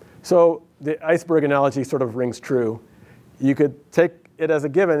 So the iceberg analogy sort of rings true. You could take it as a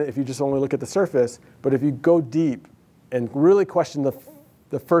given if you just only look at the surface, but if you go deep and really question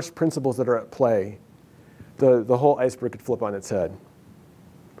the first principles that are at play, the whole iceberg could flip on its head.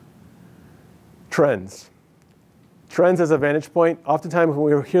 Trends. Trends as a vantage point. Oftentimes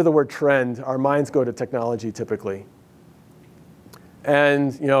when we hear the word trend, our minds go to technology typically.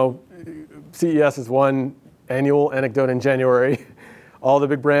 And CES is one annual anecdote in January. All the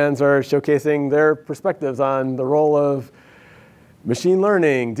big brands are showcasing their perspectives on the role of machine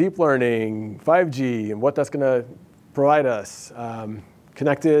learning, deep learning, 5G, and what that's going to provide us.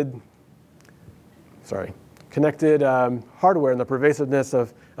 Connected hardware and the pervasiveness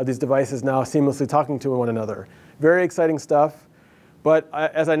of these devices now seamlessly talking to one another. Very exciting stuff. But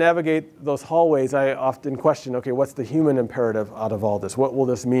as I navigate those hallways, I often question, okay, what's the human imperative out of all this? What will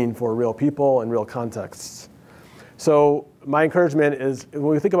this mean for real people and real contexts? So my encouragement is when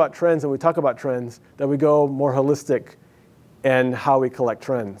we think about trends and we talk about trends, that we go more holistic in how we collect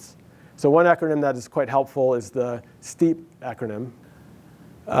trends. So one acronym that is quite helpful is the STEEP acronym.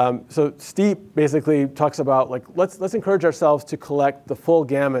 So STEEP basically talks about let's encourage ourselves to collect the full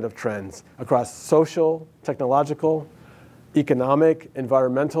gamut of trends across social, technological, economic,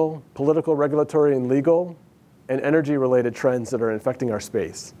 environmental, political, regulatory, and legal, and energy-related trends that are affecting our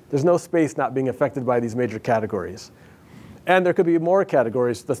space. There's no space not being affected by these major categories. And there could be more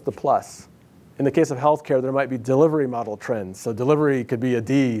categories, that's the plus. In the case of healthcare, there might be delivery model trends. So delivery could be a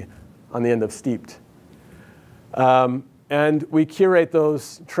D on the end of steeped. And we curate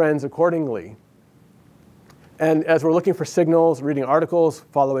those trends accordingly. And as we're looking for signals, reading articles,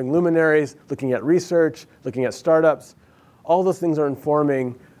 following luminaries, looking at research, looking at startups, all those things are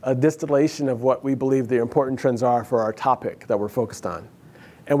informing a distillation of what we believe the important trends are for our topic that we're focused on.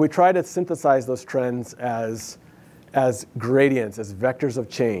 And we try to synthesize those trends as gradients, as vectors of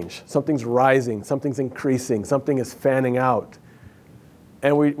change. Something's rising, something's increasing, something is fanning out.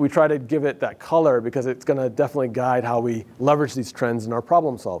 And we try to give it that color because it's going to definitely guide how we leverage these trends in our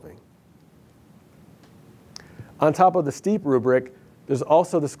problem solving. On top of the STEEP rubric, there's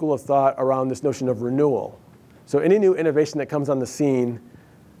also the school of thought around this notion of renewal. So any new innovation that comes on the scene,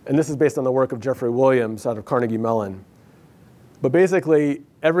 and this is based on the work of Jeffrey Williams out of Carnegie Mellon. But basically,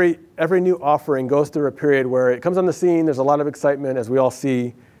 every new offering goes through a period where it comes on the scene, there's a lot of excitement, as we all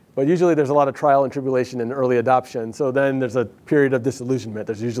see, but usually there's a lot of trial and tribulation and early adoption. So then there's a period of disillusionment.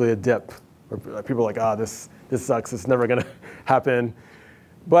 There's usually a dip where people are like, this sucks, it's never gonna happen.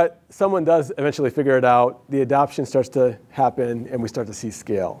 But someone does eventually figure it out, the adoption starts to happen, and we start to see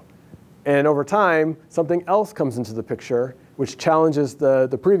scale. And over time, something else comes into the picture, which challenges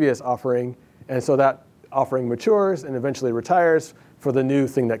the previous offering, and so that offering matures and eventually retires for the new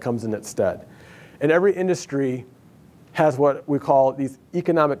thing that comes in its stead. And every industry has what we call these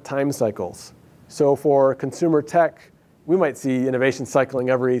economic time cycles. So for consumer tech, we might see innovation cycling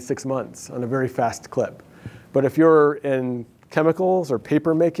every 6 months on a very fast clip. But if you're in chemicals or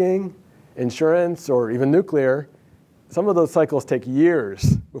paper making, insurance, or even nuclear, some of those cycles take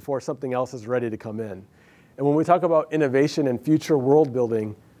years before something else is ready to come in. And when we talk about innovation and future world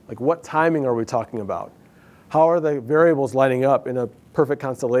building, like what timing are we talking about? How are the variables lining up in a perfect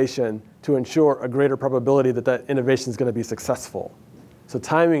constellation to ensure a greater probability that that innovation is going to be successful? So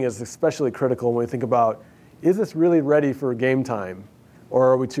timing is especially critical when we think about, is this really ready for game time, or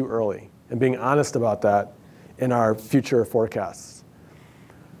are we too early? And being honest about that in our future forecasts.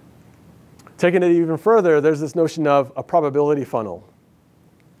 Taking it even further, there's this notion of a probability funnel.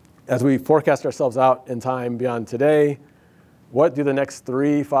 As we forecast ourselves out in time beyond today, what do the next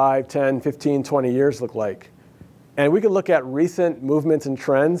 3, 5, 10, 15, 20 years look like? And we can look at recent movements and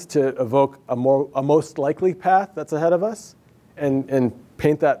trends to evoke a most likely path that's ahead of us and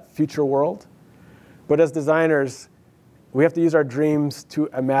paint that future world. But as designers, we have to use our dreams to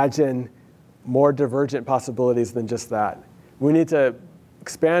imagine more divergent possibilities than just that. We need to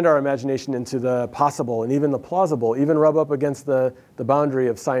expand our imagination into the possible and even the plausible, even rub up against the boundary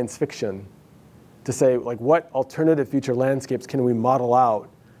of science fiction to say, like, what alternative future landscapes can we model out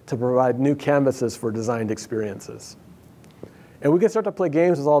to provide new canvases for designed experiences? And we can start to play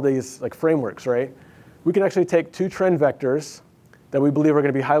games with all these like frameworks, right? We can actually take 2 trend vectors that we believe are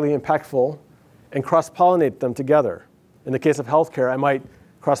going to be highly impactful and cross-pollinate them together. In the case of healthcare, I might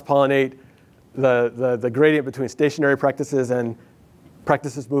cross-pollinate the gradient between stationary practices and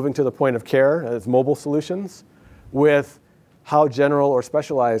practices moving to the point of care as mobile solutions with how general or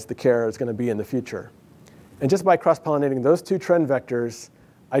specialized the care is going to be in the future. And just by cross-pollinating those 2 trend vectors,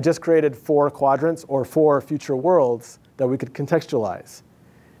 I just created 4 quadrants or 4 future worlds that we could contextualize.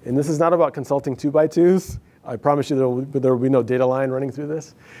 And this is not about consulting 2x2s. I promise you there will be no data line running through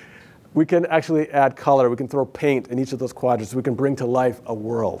this. We can actually add color. We can throw paint in each of those quadrants. We can bring to life a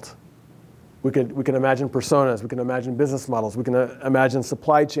world. We can imagine personas. We can imagine business models. We can imagine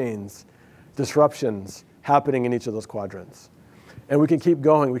supply chains, disruptions happening in each of those quadrants. And we can keep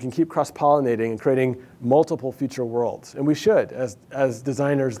going. We can keep cross-pollinating and creating multiple future worlds. And we should, as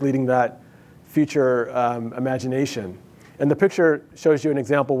designers leading that future imagination. And the picture shows you an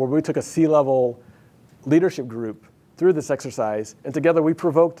example where we took a C-level leadership group through this exercise, and together we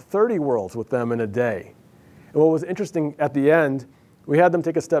provoked 30 worlds with them in a day. And what was interesting at the end, we had them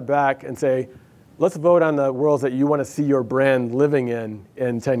take a step back and say, let's vote on the worlds that you want to see your brand living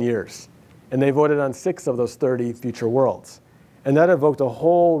in 10 years. And they voted on 6 of those 30 future worlds. And that evoked a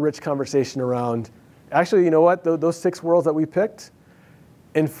whole rich conversation around, actually, you know what, those 6 worlds that we picked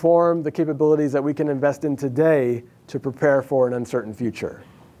inform the capabilities that we can invest in today to prepare for an uncertain future.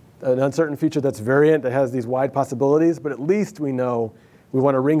 An uncertain future that's variant, that has these wide possibilities, but at least we know we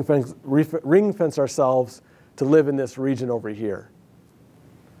want to ring fence ourselves to live in this region over here.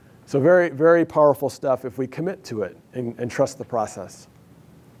 So very, very powerful stuff if we commit to it and trust the process.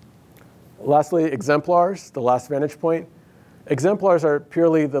 Lastly, exemplars, the last vantage point. Exemplars are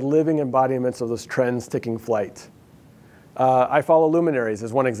purely the living embodiments of those trends taking flight. I follow luminaries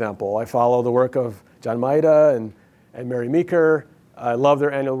as one example. I follow the work of John Maida and Mary Meeker. I love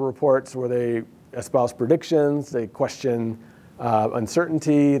their annual reports where they espouse predictions, they question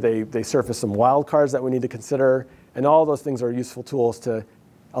uncertainty, they surface some wild cards that we need to consider, and all those things are useful tools to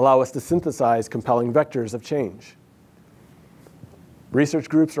allow us to synthesize compelling vectors of change. Research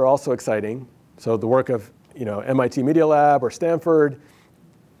groups are also exciting. So the work of MIT Media Lab or Stanford,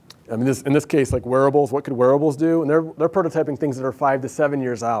 I mean, in this case, like wearables, what could wearables do? And they're prototyping things that are 5 to 7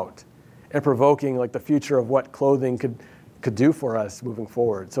 years out and provoking like the future of what clothing could do for us moving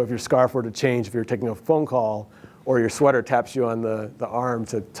forward. So if your scarf were to change, if you're taking a phone call, or your sweater taps you on the arm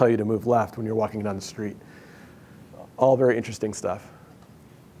to tell you to move left when you're walking down the street. All very interesting stuff.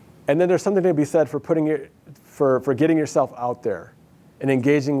 And then there's something to be said for for getting yourself out there and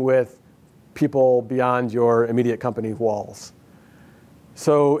engaging with people beyond your immediate company walls.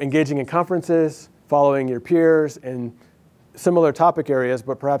 So engaging in conferences, following your peers in similar topic areas,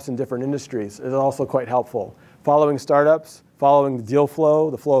 but perhaps in different industries is also quite helpful. Following startups, following the deal flow,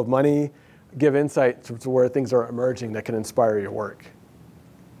 the flow of money, give insight to where things are emerging that can inspire your work.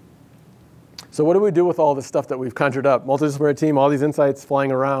 So what do we do with all this stuff that we've conjured up? Multidisciplinary team, all these insights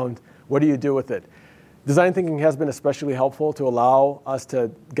flying around. What do you do with it? Design thinking has been especially helpful to allow us to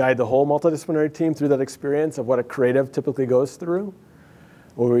guide the whole multidisciplinary team through that experience of what a creative typically goes through,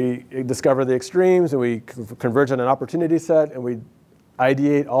 where we discover the extremes and we converge on an opportunity set and we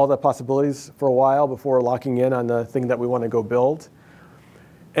ideate all the possibilities for a while before locking in on the thing that we want to go build.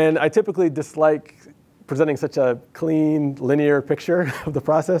 And I typically dislike presenting such a clean, linear picture of the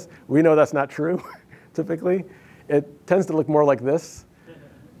process. We know that's not true, typically. It tends to look more like this.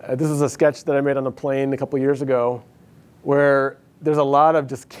 This is a sketch that I made on a plane a couple years ago, where there's a lot of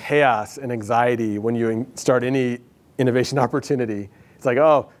just chaos and anxiety when you start any innovation opportunity. It's like,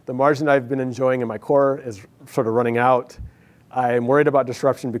 oh, the margin I've been enjoying in my core is sort of running out. I'm worried about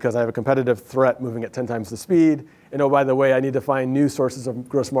disruption because I have a competitive threat moving at 10 times the speed. And oh, by the way, I need to find new sources of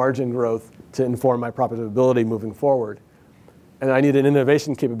gross margin growth to inform my profitability moving forward. And I need an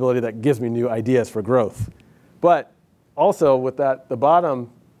innovation capability that gives me new ideas for growth. But also with that, the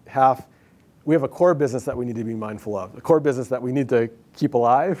bottom half, we have a core business that we need to be mindful of, a core business that we need to keep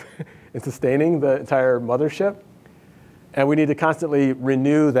alive and sustaining the entire mothership. And we need to constantly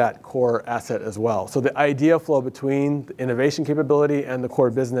renew that core asset as well. So the idea flow between the innovation capability and the core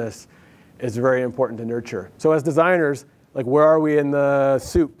business is very important to nurture. So as designers, like, where are we in the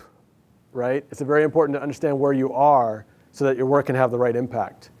soup, right? It's very important to understand where you are so that your work can have the right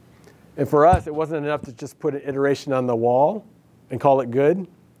impact. And for us, it wasn't enough to just put an iteration on the wall and call it good.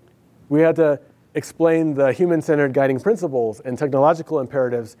 We had to explain the human-centered guiding principles and technological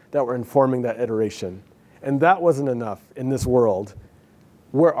imperatives that were informing that iteration. And that wasn't enough in this world.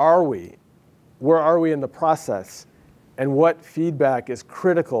 Where are we? Where are we in the process? And what feedback is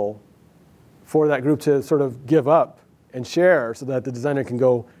critical for that group to sort of give up and share so that the designer can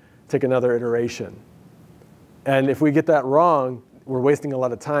go take another iteration? And if we get that wrong, we're wasting a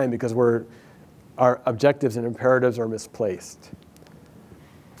lot of time because our objectives and imperatives are misplaced.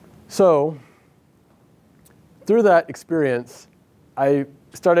 So through that experience, I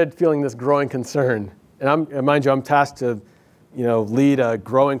started feeling this growing concern. And mind you, I'm tasked to lead a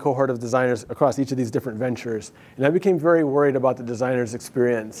growing cohort of designers across each of these different ventures. And I became very worried about the designer's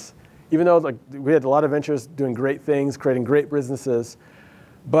experience. Even though we had a lot of ventures doing great things, creating great businesses,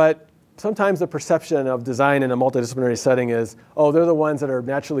 but sometimes the perception of design in a multidisciplinary setting is, oh, they're the ones that are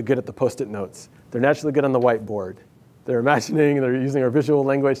naturally good at the Post-it notes. They're naturally good on the whiteboard. They're imagining, they're using our visual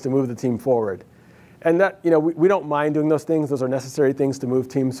language to move the team forward. And that, we don't mind doing those things. Those are necessary things to move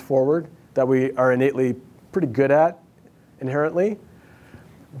teams forward that we are innately pretty good at inherently.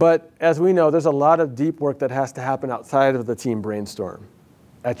 But as we know, there's a lot of deep work that has to happen outside of the team brainstorm,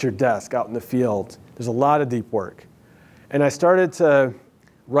 at your desk, out in the field. There's a lot of deep work. And I started to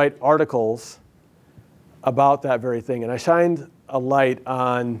write articles about that very thing. And I shined a light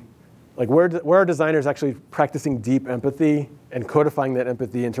on where are designers actually practicing deep empathy and codifying that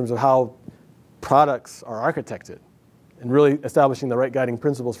empathy in terms of how products are architected and really establishing the right guiding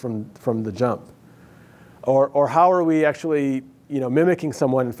principles from the jump. Or how are we actually mimicking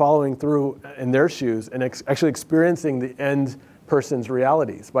someone and following through in their shoes and actually experiencing the end person's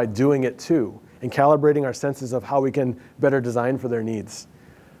realities by doing it too and calibrating our senses of how we can better design for their needs.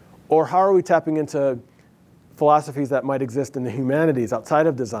 Or how are we tapping into philosophies that might exist in the humanities outside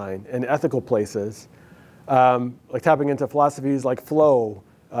of design and ethical places, like tapping into philosophies like flow,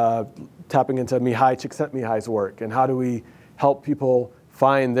 tapping into Mihai Csikszentmihalyi's work, and how do we help people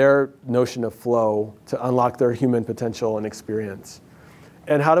find their notion of flow to unlock their human potential and experience?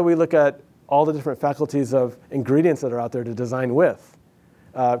 And how do we look at all the different faculties of ingredients that are out there to design with?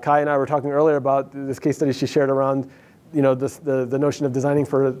 Kai and I were talking earlier about this case study she shared around the notion of designing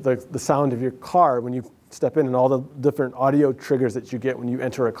for the sound of your car when you step in and all the different audio triggers that you get when you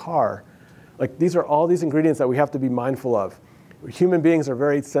enter a car. These are all these ingredients that we have to be mindful of. Human beings are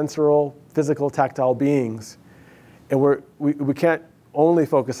very sensorial, physical, tactile beings. And we can't only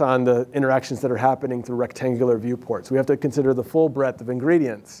focus on the interactions that are happening through rectangular viewports. We have to consider the full breadth of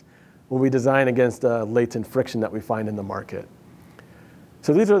ingredients when we design against the latent friction that we find in the market.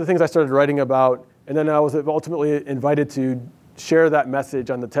 So these are the things I started writing about. And then I was ultimately invited to share that message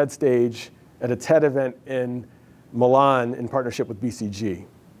on the TED stage at a TED event in Milan in partnership with BCG.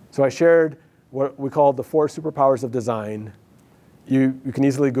 So I shared what we called the 4 superpowers of design you can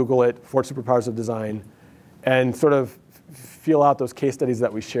easily Google it, 4 Superpowers of Design, and sort of feel out those case studies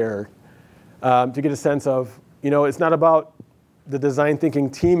that we shared to get a sense of, it's not about the design thinking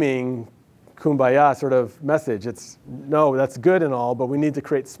teaming kumbaya sort of message. It's, no, that's good and all, but we need to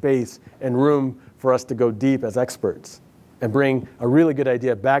create space and room for us to go deep as experts and bring a really good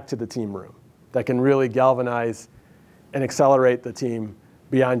idea back to the team room that can really galvanize and accelerate the team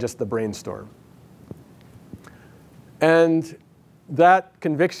beyond just the brainstorm. And that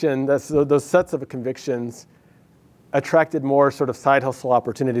conviction, those sets of convictions, attracted more sort of side hustle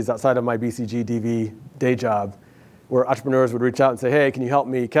opportunities outside of my BCGDV day job, where entrepreneurs would reach out and say, hey, can you help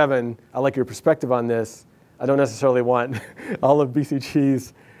me? Kevin, I like your perspective on this. I don't necessarily want all of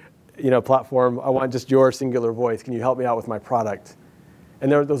BCG's platform. I want just your singular voice. Can you help me out with my product?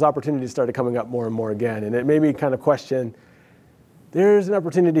 And those opportunities started coming up more and more again. And it made me kind of question, there's an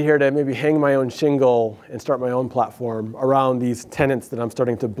opportunity here to maybe hang my own shingle and start my own platform around these tenets that I'm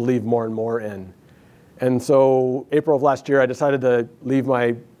starting to believe more and more in. And so April of last year, I decided to leave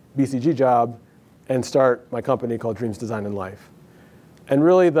my BCG job and start my company called Dreams, Design, and Life. And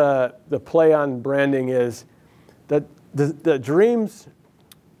really the play on branding is that the dreams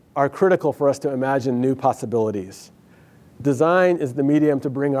are critical for us to imagine new possibilities. Design is the medium to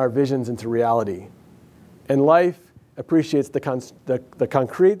bring our visions into reality. And life appreciates the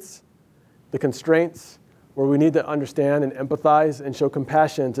concretes, the constraints, where we need to understand and empathize and show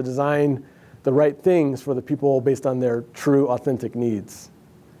compassion to design the right things for the people based on their true, authentic needs.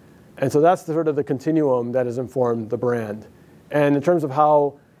 And so that's sort of the continuum that has informed the brand. And in terms of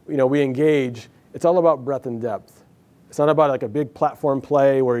how we engage, it's all about breadth and depth. It's not about like a big platform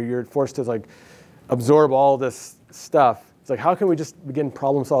play where you're forced to like absorb all this stuff. It's like, how can we just begin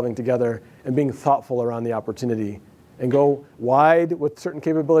problem solving together and being thoughtful around the opportunity and go wide with certain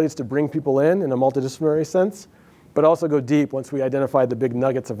capabilities to bring people in a multidisciplinary sense, but also go deep once we identify the big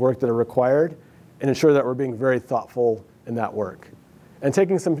nuggets of work that are required and ensure that we're being very thoughtful in that work. And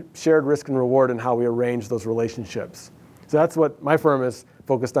taking some shared risk and reward in how we arrange those relationships. So that's what my firm is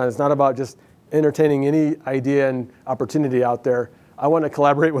focused on. It's not about just entertaining any idea and opportunity out there. I want to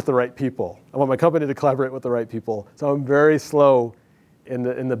collaborate with the right people. I want my company to collaborate with the right people. So I'm very slow in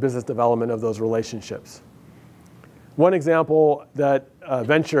the business development of those relationships. One example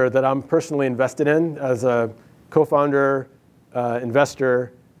venture that I'm personally invested in as a co-founder,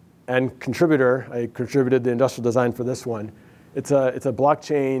 investor, and contributor. I contributed the industrial design for this one. It's a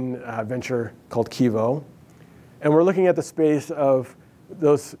blockchain venture called Kivo. And we're looking at the space of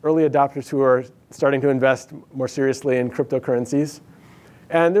those early adopters who are starting to invest more seriously in cryptocurrencies.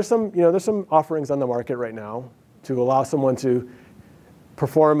 And there's some offerings on the market right now to allow someone to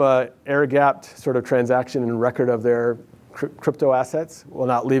perform a air-gapped sort of transaction and record of their crypto assets while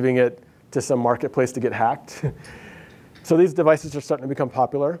not leaving it to some marketplace to get hacked. So these devices are starting to become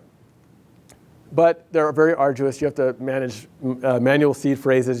popular. But they're very arduous. You have to manage manual seed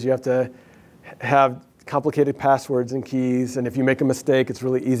phrases. You have to have complicated passwords and keys. And if you make a mistake, it's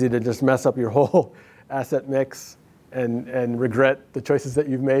really easy to just mess up your whole asset mix and regret the choices that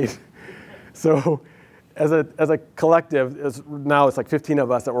you've made. So as a collective, now it's like 15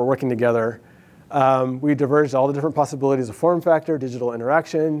 of us that we're working together. We diverged all the different possibilities of form factor, digital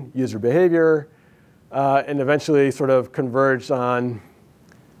interaction, user behavior, and eventually sort of converged on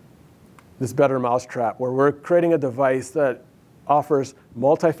this better mousetrap, where we're creating a device that offers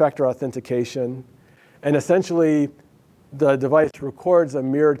multi-factor authentication, and essentially the device records a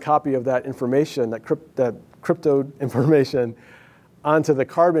mirrored copy of that information, that crypto information, onto the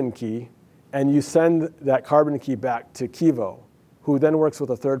carbon key, and you send that carbon key back to Kivo, who then works with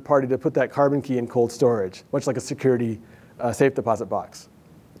a third party to put that carbon key in cold storage, much like a security safe deposit box.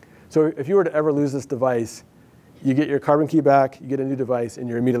 So if you were to ever lose this device, you get your carbon key back, you get a new device, and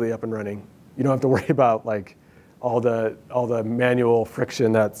you're immediately up and running. You don't have to worry about like all the manual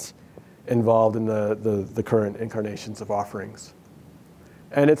friction that's involved in the current incarnations of offerings.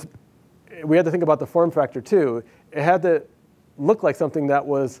 And we had to think about the form factor too. It had to look like something that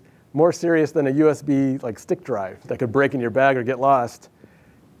was more serious than a USB like stick drive that could break in your bag or get lost.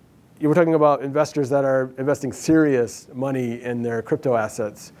 You were talking about investors that are investing serious money in their crypto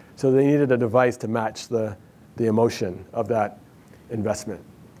assets, so they needed a device to match the emotion of that investment.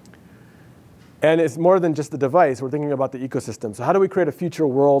 And it's more than just the device. We're thinking about the ecosystem. So how do we create a future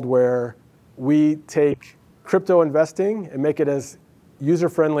world where we take crypto investing and make it as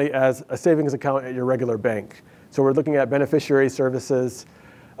user-friendly as a savings account at your regular bank? So we're looking at beneficiary services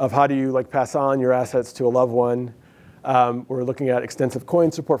of how do you like pass on your assets to a loved one. We're looking at extensive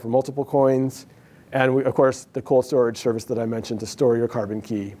coin support for multiple coins. And of course, the cold storage service that I mentioned to store your carbon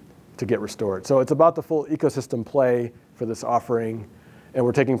key to get restored. So it's about the full ecosystem play for this offering, and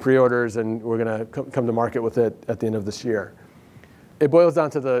we're taking pre-orders, and we're going to come to market with it at the end of this year. It boils down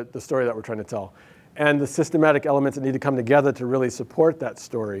to the story that we're trying to tell, and the systematic elements that need to come together to really support that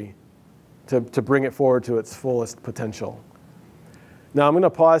story, to bring it forward to its fullest potential. Now I'm going to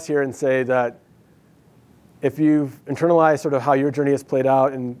pause here and say that if you've internalized sort of how your journey has played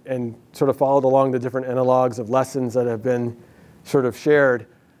out and sort of followed along the different analogs of lessons that have been sort of shared,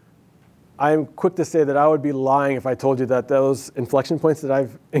 I'm quick to say that I would be lying if I told you that those inflection points that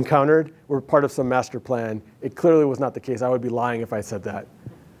I've encountered were part of some master plan. It clearly was not the case. I would be lying if I said that.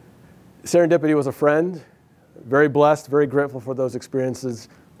 Serendipity was a friend, very blessed, very grateful for those experiences,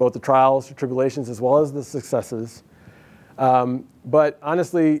 both the trials, the tribulations, as well as the successes. But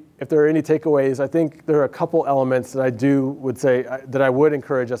honestly, if there are any takeaways, I think there are a couple elements that I would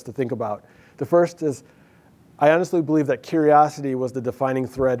encourage us to think about. The first is, I honestly believe that curiosity was the defining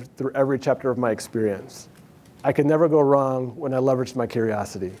thread through every chapter of my experience. I could never go wrong when I leveraged my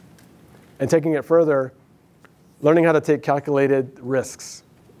curiosity. And taking it further, learning how to take calculated risks.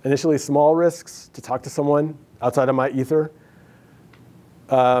 Initially small risks to talk to someone outside of my ether.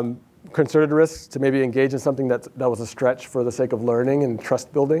 Concerted risks to maybe engage in something that was a stretch for the sake of learning and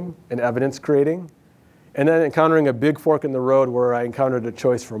trust building and evidence creating. And then encountering a big fork in the road where I encountered a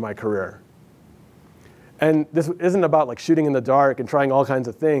choice for my career. And this isn't about like shooting in the dark and trying all kinds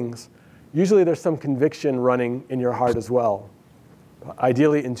of things. Usually there's some conviction running in your heart as well.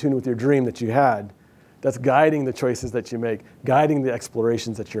 Ideally in tune with your dream that you had, that's guiding the choices that you make, guiding the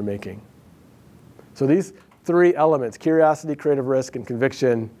explorations that you're making. So these three elements, curiosity, creative risk, and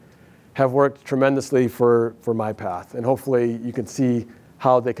conviction, have worked tremendously for my path. And hopefully you can see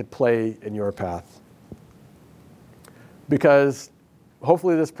how they could play in your path. Because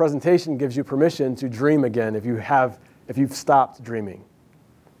hopefully this presentation gives you permission to dream again if you've stopped dreaming.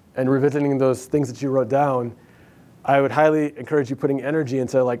 And revisiting those things that you wrote down, I would highly encourage you putting energy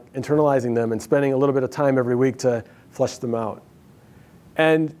into like internalizing them and spending a little bit of time every week to flesh them out.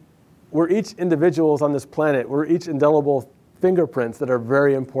 And we're each individuals on this planet. We're each indelible fingerprints that are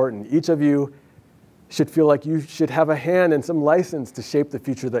very important. Each of you should feel like you should have a hand and some license to shape the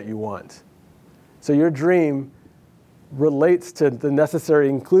future that you want. So your dream relates to the necessary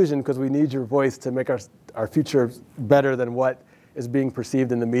inclusion because we need your voice to make our future better than what is being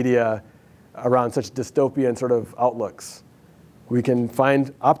perceived in the media around such dystopian sort of outlooks. We can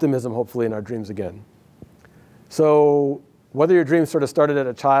find optimism, hopefully, in our dreams again. So whether your dreams sort of started at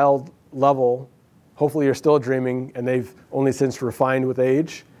a child level, hopefully you're still dreaming and they've only since refined with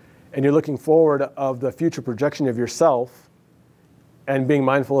age, and you're looking forward of the future projection of yourself and being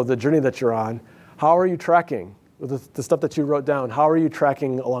mindful of the journey that you're on, how are you tracking? With the stuff that you wrote down, how are you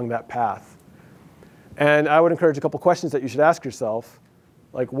tracking along that path? And I would encourage a couple questions that you should ask yourself,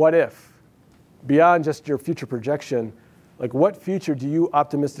 like what if? Beyond just your future projection, like what future do you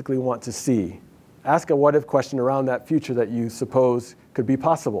optimistically want to see? Ask a what if question around that future that you suppose could be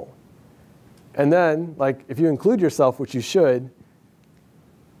possible. And then, like if you include yourself, which you should,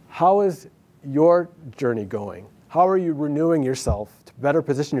 how is your journey going? How are you renewing yourself to better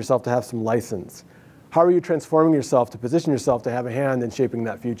position yourself to have some license? How are you transforming yourself to position yourself to have a hand in shaping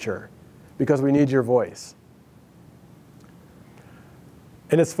that future? Because we need your voice.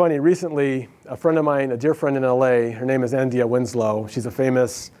 And it's funny, recently, a friend of mine, a dear friend in LA, her name is Andia Winslow. She's a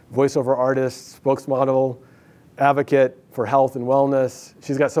famous voiceover artist, spokesmodel, advocate for health and wellness.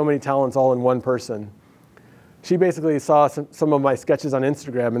 She's got so many talents all in one person. She basically saw some of my sketches on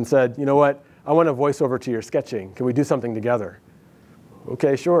Instagram and said, you know what, I want a voiceover to your sketching. Can we do something together?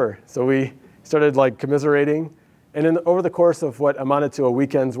 Okay, sure. So we started like commiserating. And over the course of what amounted to a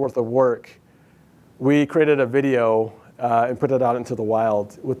weekend's worth of work, we created a video and put it out into the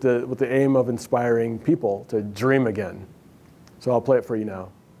wild with the aim of inspiring people to dream again. So I'll play it for you now.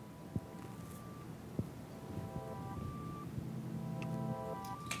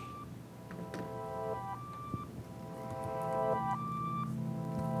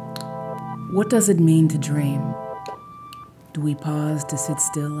 What does it mean to dream? Do we pause to sit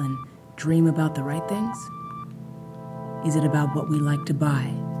still and dream about the right things? Is it about what we like to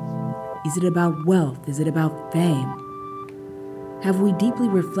buy? Is it about wealth? Is it about fame? Have we deeply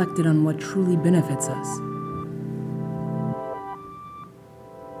reflected on what truly benefits us?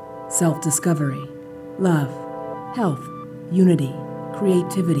 Self-discovery, love, health, unity,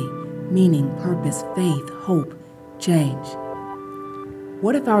 creativity, meaning, purpose, faith, hope, change.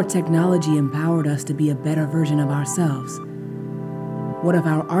 What if our technology empowered us to be a better version of ourselves? What if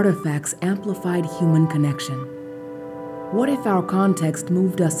our artifacts amplified human connection? What if our context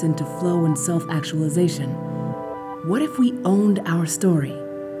moved us into flow and self-actualization? What if we owned our story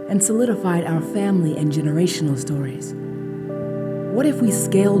and solidified our family and generational stories? What if we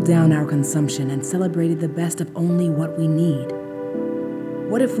scaled down our consumption and celebrated the best of only what we need?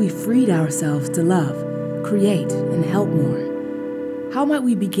 What if we freed ourselves to love, create, and help more? How might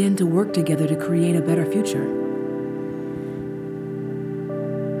we begin to work together to create a better future?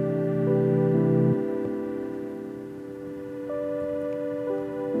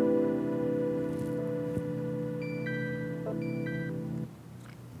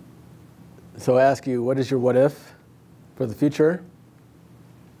 So I ask you, what is your what if for the future?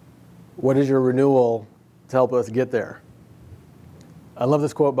 What is your renewal to help us get there? I love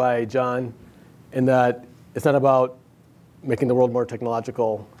this quote by John in that it's not about making the world more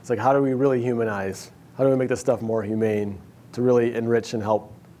technological. It's like, how do we really humanize? How do we make this stuff more humane to really enrich and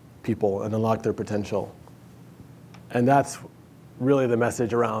help people and unlock their potential? And that's really the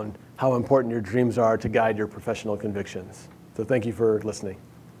message around how important your dreams are to guide your professional convictions. So thank you for listening.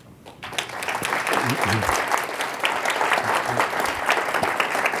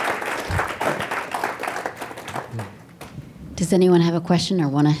 Does anyone have a question or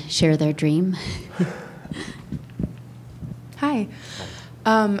want to share their dream? Hi.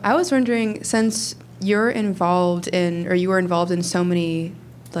 I was wondering, since you're involved in, or you were involved in so many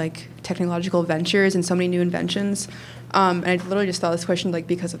like technological ventures and so many new inventions, and I literally just thought this question like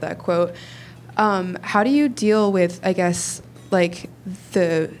because of that quote, how do you deal with, I guess, like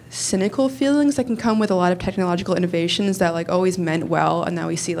the cynical feelings that can come with a lot of technological innovations that like always meant well, and now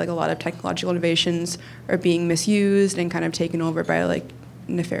we see like a lot of technological innovations are being misused and kind of taken over by like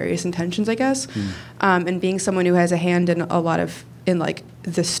nefarious intentions, I guess. And being someone who has a hand in a lot of, in like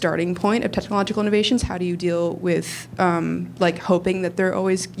the starting point of technological innovations, how do you deal with like hoping that they're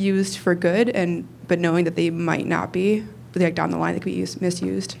always used for good, and but knowing that they might not be, like down the line they could be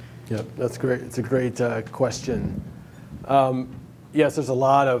misused? Yeah, that's great. It's a great question. Yes, there's a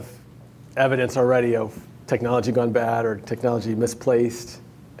lot of evidence already of technology gone bad or technology misplaced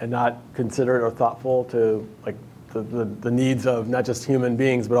and not considered or thoughtful to like the needs of not just human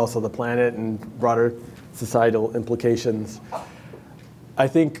beings, but also the planet and broader societal implications. I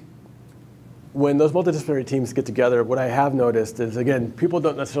think when those multidisciplinary teams get together, what I have noticed is, again, people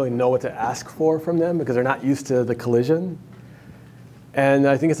don't necessarily know what to ask for from them because they're not used to the collision. And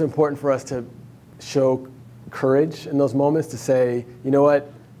I think it's important for us to show courage in those moments to say, you know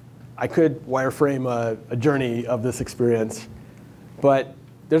what, I could wireframe a journey of this experience, but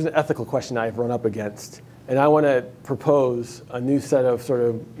there's an ethical question I've run up against. And I want to propose a new set of sort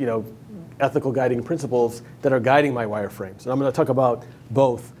of, ethical guiding principles that are guiding my wireframes. And I'm going to talk about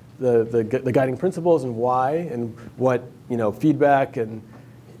both the guiding principles and why, and what feedback and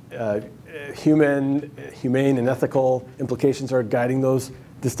humane and ethical implications are guiding those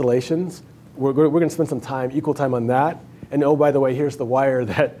distillations. We're going to spend some time, equal time on that. And oh, by the way, here's the wire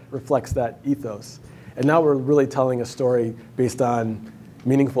that reflects that ethos. And now we're really telling a story based on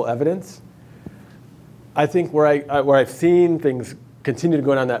meaningful evidence. I think where I've seen things continue to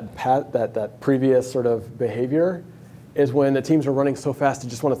go down that path, that previous sort of behavior, is when the teams are running so fast they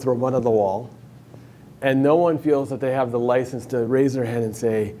just want to throw mud on the wall, and no one feels that they have the license to raise their hand and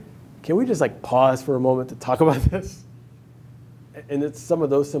say, "Can we just like pause for a moment to talk about this?" And it's some of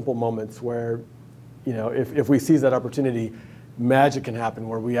those simple moments where, if we seize that opportunity, magic can happen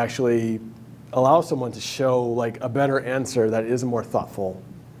where we actually allow someone to show like a better answer that is more thoughtful.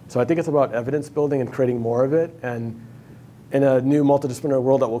 So I think it's about evidence building and creating more of it. And in a new multidisciplinary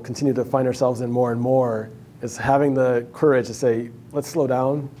world that we'll continue to find ourselves in more and more, is having the courage to say, let's slow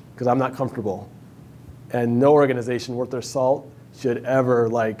down because I'm not comfortable. And no organization worth their salt should ever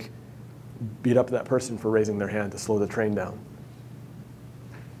like beat up that person for raising their hand to slow the train down.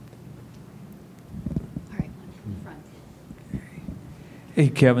 All right, one in front. Hey,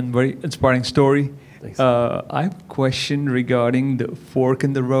 Kevin, very inspiring story. Thanks. I have a question regarding the fork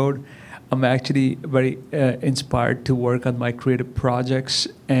in the road. I'm actually very inspired to work on my creative projects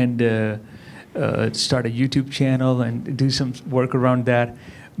and start a YouTube channel and do some work around that.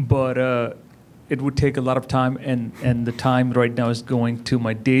 But it would take a lot of time, and the time right now is going to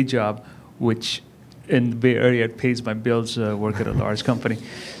my day job, which in the Bay Area it pays my bills, work at a large company.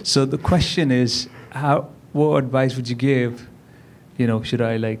 So the question is, what advice would you give? Should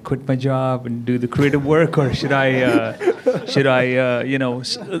I like quit my job and do the creative work, or should I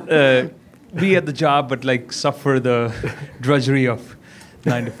be at the job but like suffer the drudgery of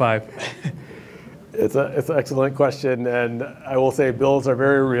 9 to 5? It's an excellent question, and I will say bills are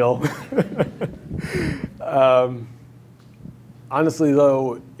very real. Honestly,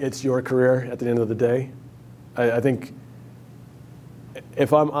 though, it's your career at the end of the day. I think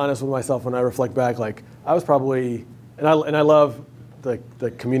if I'm honest with myself, when I reflect back, like I was probably, and I love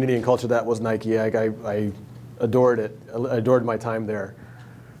the community and culture that was Nike. I adored it. I adored my time there.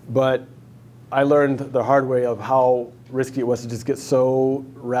 But I learned the hard way of how risky it was to just get so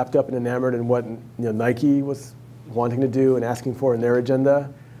wrapped up and enamored in what Nike was wanting to do and asking for in their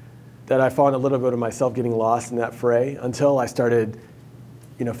agenda, that I found a little bit of myself getting lost in that fray until I started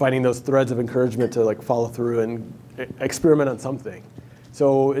finding those threads of encouragement to like follow through and experiment on something.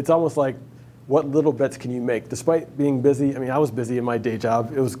 So it's almost like, what little bets can you make? Despite being busy, I mean, I was busy in my day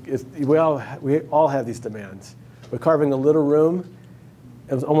job. We all have these demands. But carving a little room,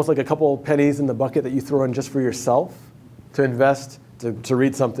 it was almost like a couple pennies in the bucket that you throw in just for yourself to invest, to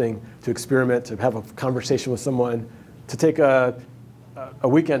read something, to experiment, to have a conversation with someone, to take a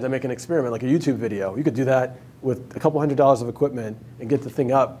weekend to make an experiment, like a YouTube video. You could do that with a couple $100s of equipment and get the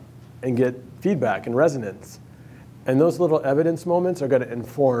thing up and get feedback and resonance. And those little evidence moments are going to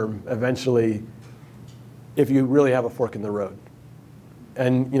inform eventually if you really have a fork in the road.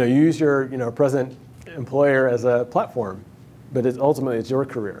 And you use your present employer as a platform, but ultimately it's your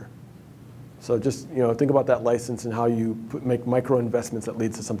career. So just think about that license and how you make micro investments that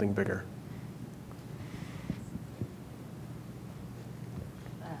leads to something bigger.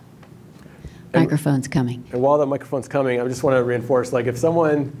 Microphone's coming. And while that microphone's coming, I just want to reinforce, like if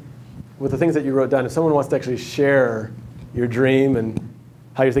someone, with the things that you wrote down, if someone wants to actually share your dream and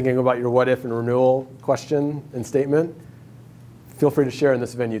how you're thinking about your what if and renewal question and statement, feel free to share in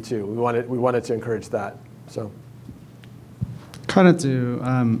this venue too. We wanted to encourage that. So, kind of to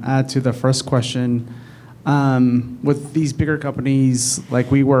add to the first question, with these bigger companies like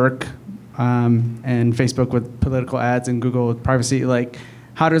WeWork and Facebook with political ads and Google with privacy, like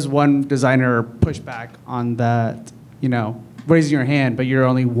how does one designer push back on that? Raising your hand, but you're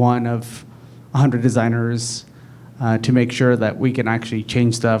only one of 100 designers to make sure that we can actually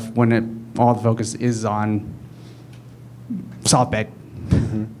change stuff when all the focus is on soft bed.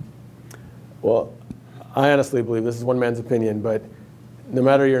 Mm-hmm. Well, I honestly believe, this is one man's opinion, but no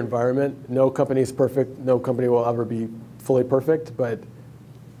matter your environment, no company is perfect. No company will ever be fully perfect, but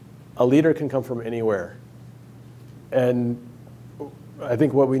a leader can come from anywhere. And I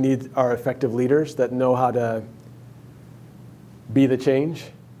think what we need are effective leaders that know how to be the change.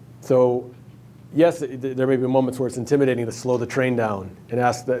 So yes, there may be moments where it's intimidating to slow the train down and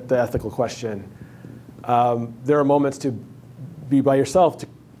ask the ethical question. There are moments to be by yourself,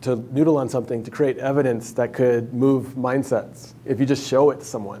 to noodle on something, to create evidence that could move mindsets if you just show it to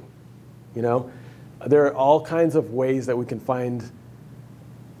someone. There are all kinds of ways that we can find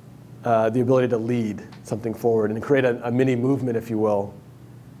the ability to lead something forward and create a mini movement, if you will,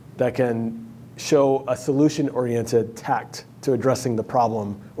 that can show a solution-oriented tact to addressing the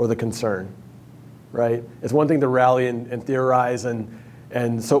problem or the concern, right? It's one thing to rally and theorize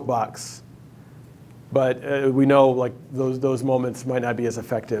and soapbox, but we know like those moments might not be as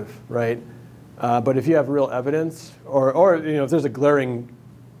effective, right? But if you have real evidence, or if there's a glaring,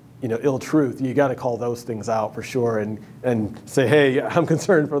 ill truth, you got to call those things out for sure and say, hey, I'm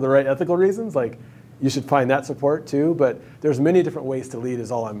concerned for the right ethical reasons. Like, you should find that support too. But there's many different ways to lead,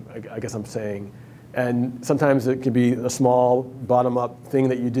 is all I guess I'm saying. And sometimes it can be a small bottom-up thing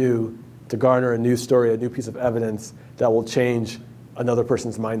that you do to garner a new story, a new piece of evidence that will change another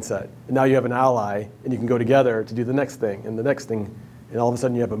person's mindset. And now you have an ally, and you can go together to do the next thing and the next thing, and all of a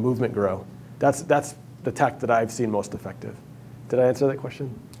sudden you have a movement grow. That's the tact that I've seen most effective. Did I answer that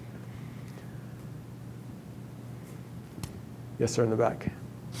question? Yes, sir, in the back.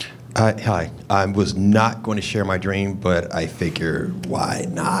 Hi. I was not going to share my dream, but I figure, why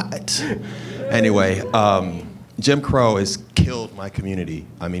not? Anyway, Jim Crow has killed my community.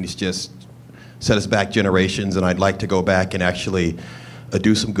 I mean, it's just set us back generations, and I'd like to go back and actually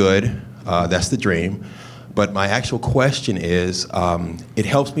do some good. That's the dream. But my actual question is, it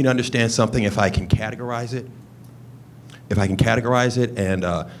helps me to understand something if I can categorize it. If I can categorize it and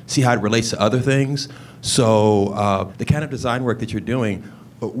see how it relates to other things. So the kind of design work that you're doing,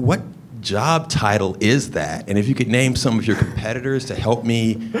 what job title is that? And if you could name some of your competitors to help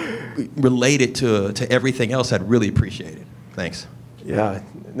me relate it to everything else, I'd really appreciate it. Thanks. Yeah,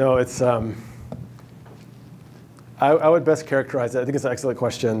 no, it's, I would best characterize it. I think it's an excellent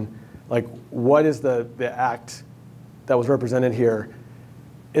question. Like, what is the act that was represented here?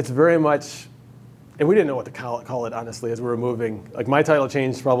 It's very much, and we didn't know what to call it, honestly, as we were moving. Like, my title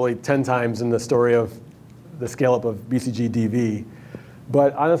changed probably 10 times in the story of the scale-up of BCGDV.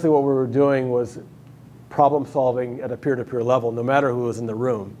 But honestly, what we were doing was problem solving at a peer-to-peer level, no matter who was in the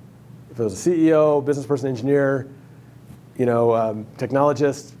room. If it was a CEO, business person, engineer,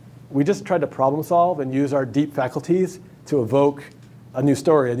 technologist, we just tried to problem solve and use our deep faculties to evoke a new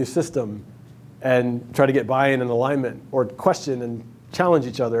story, a new system, and try to get buy-in and alignment, or question and challenge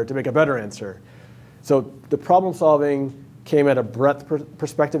each other to make a better answer. So the problem solving came at a breadth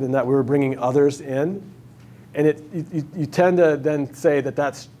perspective in that we were bringing others in. And you tend to then say that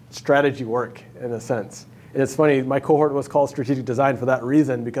that's strategy work in a sense. And it's funny, my cohort was called strategic design for that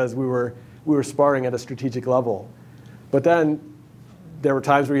reason, because we were sparring at a strategic level. But then there were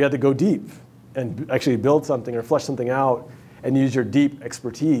times where you had to go deep and actually build something or flesh something out and use your deep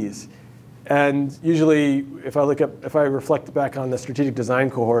expertise. And usually, if I reflect back on the strategic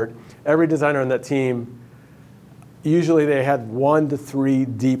design cohort, every designer on that team, usually they had 1 to 3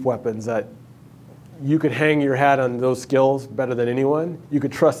 deep weapons that you could hang your hat on those skills better than anyone. You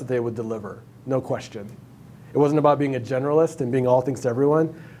could trust that they would deliver, no question. It wasn't about being a generalist and being all things to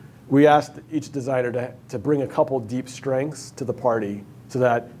everyone. We asked each designer to bring a couple deep strengths to the party so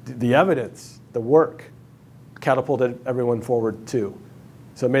that the evidence, the work, catapulted everyone forward too.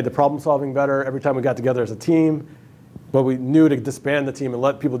 So it made the problem solving better every time we got together as a team, but we knew to disband the team and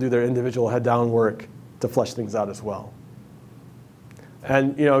let people do their individual head down work to flesh things out as well.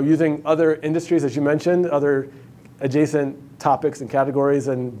 And using other industries, as you mentioned, other adjacent topics and categories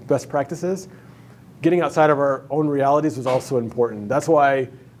and best practices, getting outside of our own realities was also important. That's why,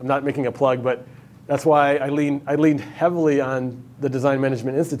 I'm not making a plug, but that's why I leaned heavily on the Design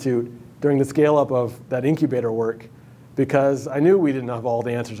Management Institute during the scale up of that incubator work, because I knew we didn't have all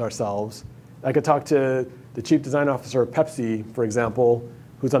the answers ourselves. I could talk to the chief design officer of Pepsi, for example,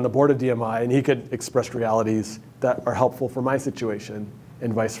 who's on the board of DMI, and he could express realities that are helpful for my situation,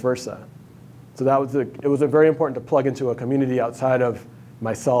 and vice versa. So it was very important to plug into a community outside of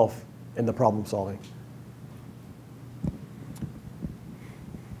myself in the problem solving.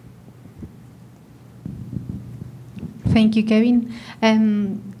 Thank you, Kevin.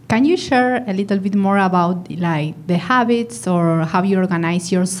 Can you share a little bit more about the habits or how you organize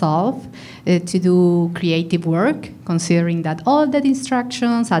yourself to do creative work, considering that all the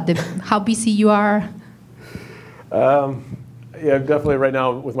instructions, how busy you are? Yeah, definitely right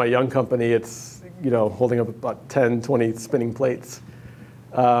now with my young company, it's holding up about 10, 20 spinning plates.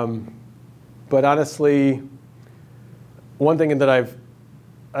 But honestly, one thing that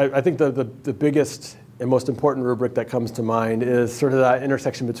I think the biggest and most important rubric that comes to mind is sort of that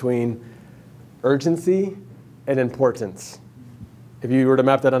intersection between urgency and importance. If you were to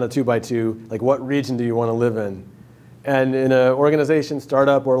map that on a 2x2, like what region do you want to live in? And in an organization,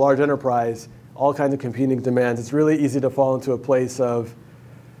 startup, or large enterprise, all kinds of competing demands, it's really easy to fall into a place of,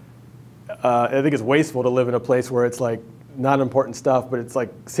 I think it's wasteful to live in a place where it's like not important stuff, but it's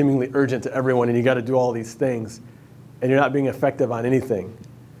like seemingly urgent to everyone, and you got to do all these things, and you're not being effective on anything.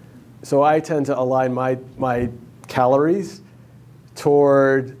 So I tend to align my calories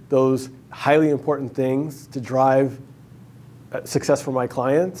toward those highly important things to drive success for my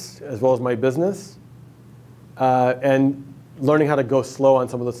clients as well as my business, and learning how to go slow on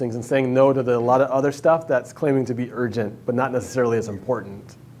some of those things and saying no to a lot of other stuff that's claiming to be urgent but not necessarily as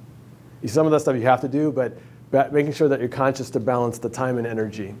important. Some of that stuff you have to do, but making sure that you're conscious to balance the time and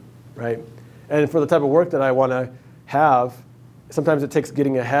energy, right? And for the type of work that I want to have, sometimes it takes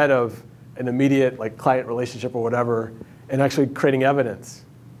getting ahead of an immediate client relationship or whatever and actually creating evidence.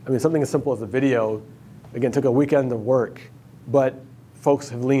 I mean, something as simple as a video, again, took a weekend of work, but folks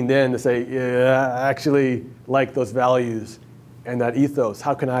have leaned in to say, yeah, I actually like those values and that ethos.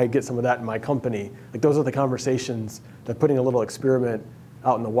 How can I get some of that in my company? Those are the conversations that putting a little experiment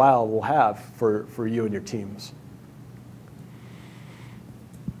out in the wild will have for you and your teams.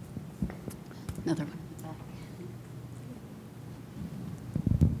 Another one.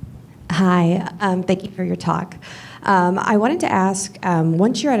 Hi, thank you for your talk. I wanted to ask,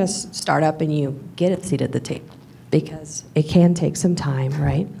 once you're at a startup and you get a seat at the table, because it can take some time,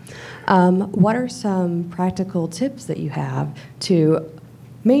 right? What are some practical tips that you have to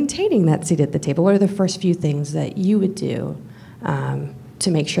maintaining that seat at the table? What are the first few things that you would do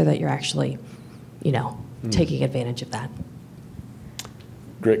to make sure that you're actually, taking advantage of that?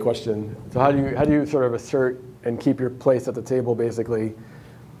 Great question. So how do you sort of assert and keep your place at the table, basically?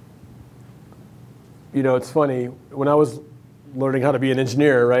 It's funny, when I was learning how to be an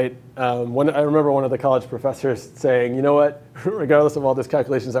engineer, right? I remember one of the college professors saying, you know what, regardless of all these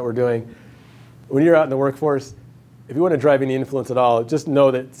calculations that we're doing, when you're out in the workforce, if you want to drive any influence at all, just know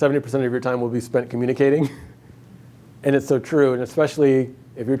that 70% of your time will be spent communicating. And it's so true, and especially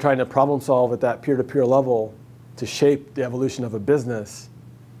if you're trying to problem solve at that peer-to-peer level to shape the evolution of a business,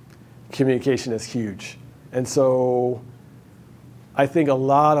 communication is huge. And so I think a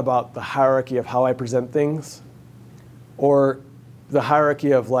lot about the hierarchy of how I present things, or the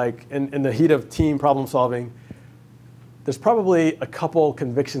hierarchy of in the heat of team problem solving, there's probably a couple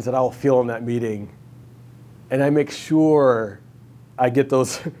convictions that I'll feel in that meeting, and I make sure I get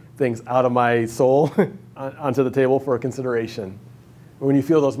those things out of my soul onto the table for consideration. When you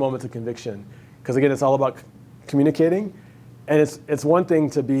feel those moments of conviction, because again, it's all about communicating, and it's one thing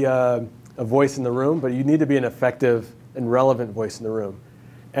to be a voice in the room, but you need to be an effective and relevant voice in the room.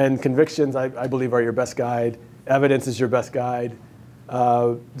 And convictions, I believe, are your best guide. Evidence is your best guide.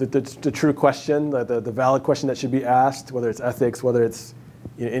 The true question, the valid question that should be asked, whether it's ethics, whether it's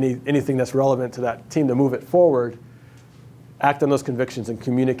anything that's relevant to that team to move it forward, act on those convictions and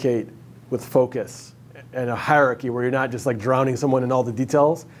communicate with focus and a hierarchy where you're not just like drowning someone in all the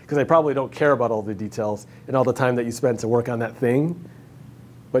details, because they probably don't care about all the details and all the time that you spend to work on that thing.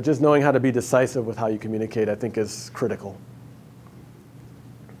 But just knowing how to be decisive with how you communicate, I think, is critical.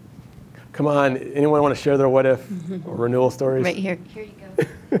 Come on, anyone want to share their what if or renewal stories? Right here. Here you go. I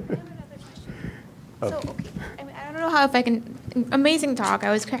have another question. So, okay, I don't know how if I can, amazing talk.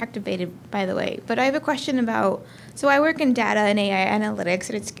 I was captivated, by the way. But I have a question about, so I work in data and AI analytics,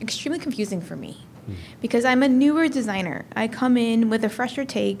 and it's extremely confusing for me because I'm a newer designer. I come in with a fresher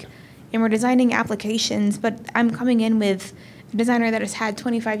take, and we're designing applications, but I'm coming in with a designer that has had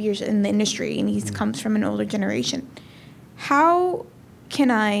 25 years in the industry, and he comes from an older generation. How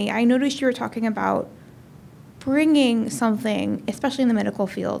can I noticed you were talking about bringing something, especially in the medical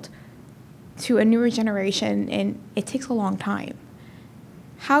field, to a newer generation, and it takes a long time.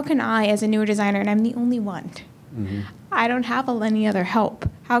 How can I, as a newer designer, and I'm the only one, I don't have any other help,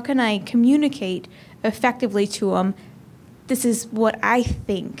 how can I communicate effectively to them, this is what I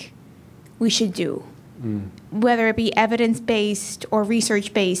think we should do, whether it be evidence-based or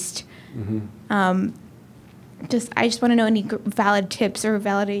research-based. I just want to know any valid tips or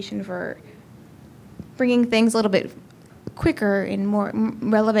validation for bringing things a little bit quicker and more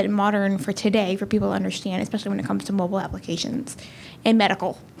relevant and modern for today for people to understand, especially when it comes to mobile applications and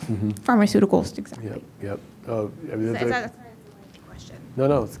medical, pharmaceuticals, exactly. Yep. Oh, I mean, that's a question.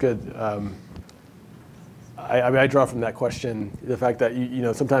 No, it's good. I draw from that question the fact that you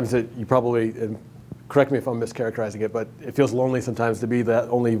know sometimes you probably, and correct me if I'm mischaracterizing it, but it feels lonely sometimes to be that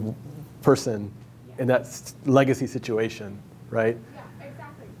only person in that legacy situation, right? Yeah,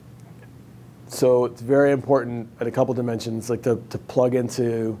 exactly. So it's very important at a couple dimensions, like to plug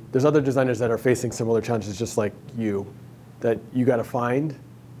into, there's other designers that are facing similar challenges just like you, that you got to find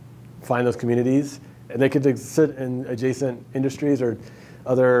those communities, and they could sit in adjacent industries or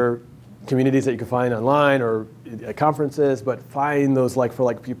other communities that you can find online or at conferences, but find those like for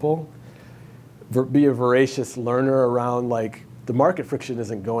like people. Be a voracious learner around like the market friction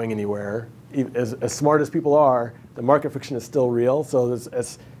isn't going anywhere. As smart as people are, the market friction is still real. So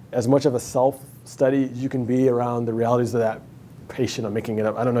there's as much of a self-study as you can be around the realities of that patient. I'm making it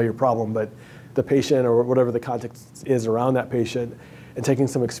up. I don't know your problem, but the patient or whatever the context is around that patient, and taking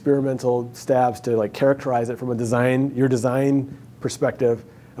some experimental stabs to like characterize it from your design perspective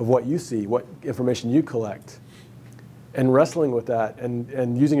of what you see, what information you collect, and wrestling with that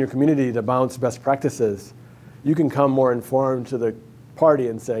and using your community to bounce best practices. You can come more informed to the party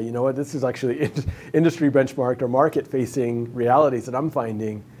and say, you know what, this is actually industry benchmarked or market-facing realities that I'm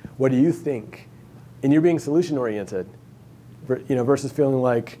finding. What do you think? And you're being solution-oriented, versus feeling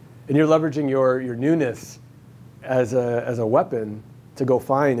like, and you're leveraging your newness as a weapon to go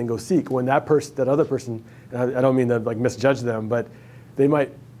find and go seek. When that other person, and I don't mean to like misjudge them, but they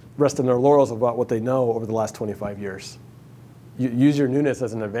might rest on their laurels about what they know over the last 25 years. You use your newness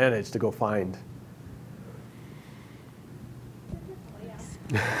as an advantage to go find.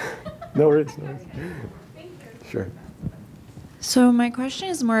 No worries. Sure. So my question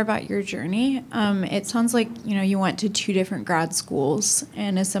is more about your journey. It sounds like you went to 2 different grad schools,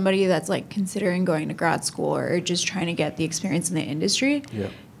 and as somebody that's like considering going to grad school or just trying to get the experience in the industry,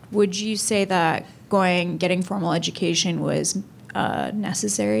 would you say that getting formal education was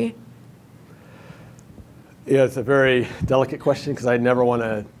necessary? Yeah, it's a very delicate question because I never want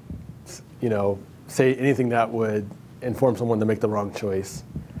to, say anything that would inform someone to make the wrong choice.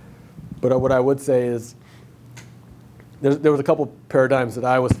 But what I would say is there was a couple paradigms that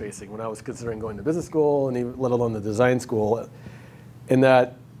I was facing when I was considering going to business school and even let alone the design school, in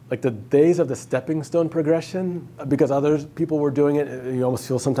that like the days of the stepping stone progression, because other people were doing it, you almost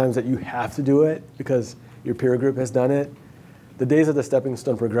feel sometimes that you have to do it because your peer group has done it. The days of the stepping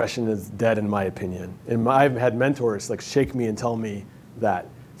stone progression is dead in my opinion. And I've had mentors like shake me and tell me that.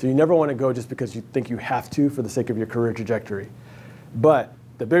 So you never want to go just because you think you have to for the sake of your career trajectory. But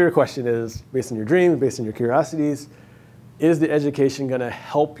the bigger question is, based on your dreams, based on your curiosities, is the education going to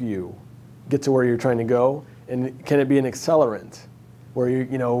help you get to where you're trying to go? And can it be an accelerant? Where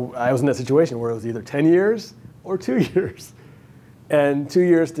I was in that situation where it was either 10 years or 2 years? And 2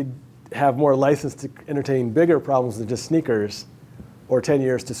 years to have more license to entertain bigger problems than just sneakers, or 10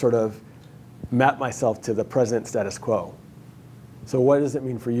 years to sort of map myself to the present status quo. So what does it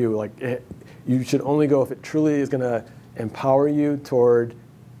mean for you? Like, you should only go if it truly is going to empower you toward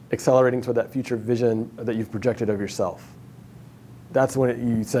accelerating toward that future vision that you've projected of yourself. That's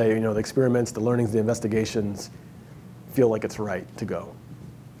when you say, the experiments, the learnings, the investigations feel like it's right to go.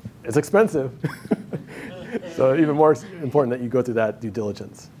 It's expensive. So even more important that you go through that due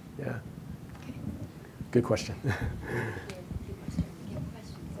diligence. Yeah. Good question.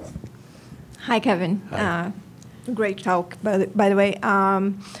 Hi, Kevin. Hi. Great talk, by the way.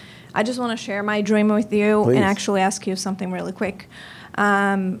 I just want to share my dream with you. Please. And actually ask you something really quick.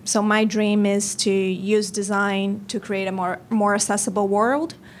 So my dream is to use design to create a more accessible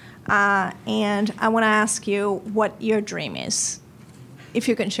world. And I want to ask you what your dream is, if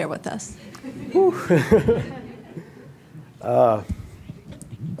you can share with us.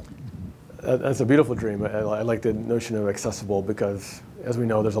 That's a beautiful dream. I like the notion of accessible because, as we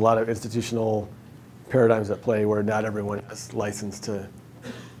know, there's a lot of institutional paradigms at play where not everyone is licensed to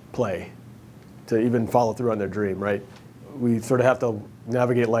play, to even follow through on their dream, right? We sort of have to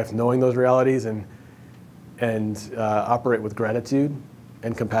navigate life knowing those realities and operate with gratitude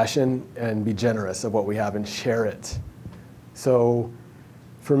and compassion and be generous of what we have and share it. So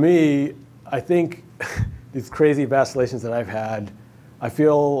for me, I think these crazy vacillations that I've had, I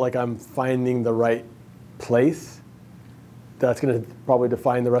feel like I'm finding the right place that's going to probably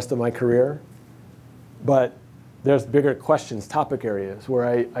define the rest of my career. But there's bigger questions, topic areas,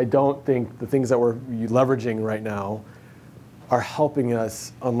 where I don't think the things that we're leveraging right now are helping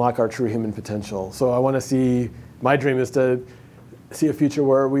us unlock our true human potential. So I want to see, my dream is to see a future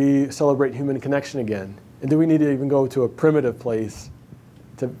where we celebrate human connection again. And do we need to even go to a primitive place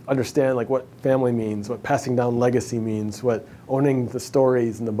to understand like what family means, what passing down legacy means, what owning the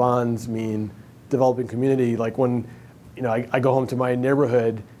stories and the bonds mean, developing community. Like when I go home to my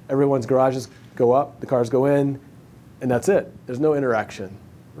neighborhood, everyone's garages go up, the cars go in, and that's it. There's no interaction,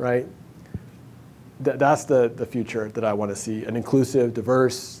 right? That's the future that I want to see, an inclusive,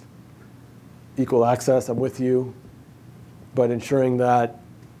 diverse, equal access, I'm with you, but ensuring that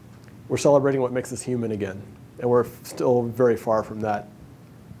we're celebrating what makes us human again. And we're still very far from that,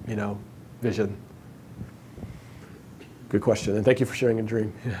 vision. Good question, and thank you for sharing a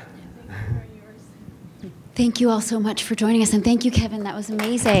dream. Yeah. Thank you all so much for joining us, and thank you, Kevin. That was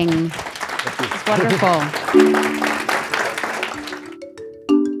amazing. It was wonderful.